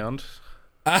to be found?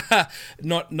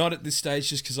 Not at this stage,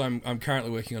 just because I'm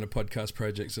currently working on a podcast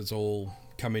project, so it's all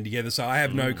coming together. So I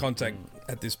have no contact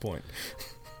at this point.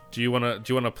 Do you want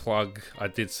to plug? I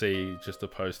did see just a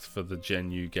post for the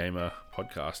Gen U Gamer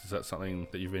podcast. Is that something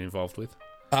that you've been involved with?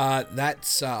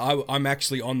 That's I'm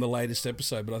actually on the latest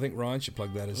episode, but I think Ryan should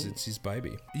plug that as it's his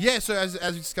baby. Yeah, so as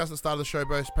we discussed at the start of the show,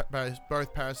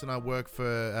 both Paris and I work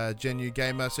for Gen U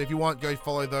Gamer. So if you want, go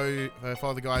follow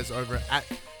the guys over at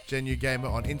Gen U Gamer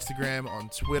on Instagram, on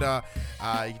Twitter.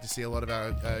 You get to see a lot of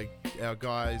our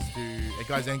guys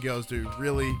and girls do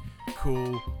really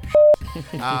cool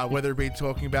whether it be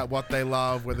talking about what they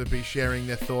love, whether it be sharing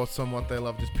their thoughts on what they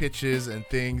love, just pictures and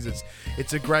things.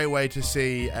 It's a great way to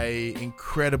see a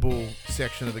incredible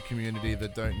section of the community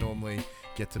that don't normally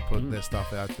get to put their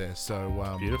stuff out there.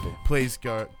 So beautiful. Please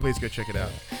go check it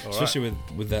out. Especially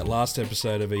with that last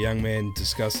episode of a young man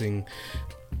discussing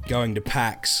going to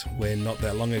PAX, where not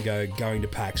that long ago going to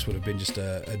PAX would have been just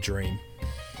a dream.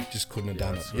 Just couldn't have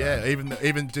done it. Yeah,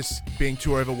 even just being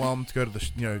too overwhelmed to go to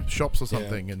the shops or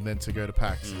something, and then to go to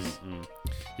PAX.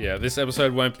 Yeah, this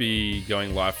episode won't be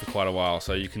going live for quite a while,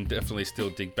 so you can definitely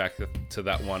still dig back to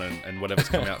that one and whatever's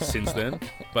come out since then.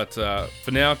 But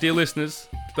for now, dear listeners,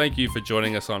 thank you for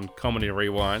joining us on Comedy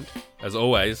Rewind. As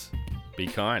always, be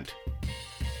kind.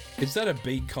 Is that a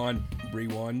Be Kind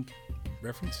Rewind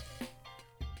reference?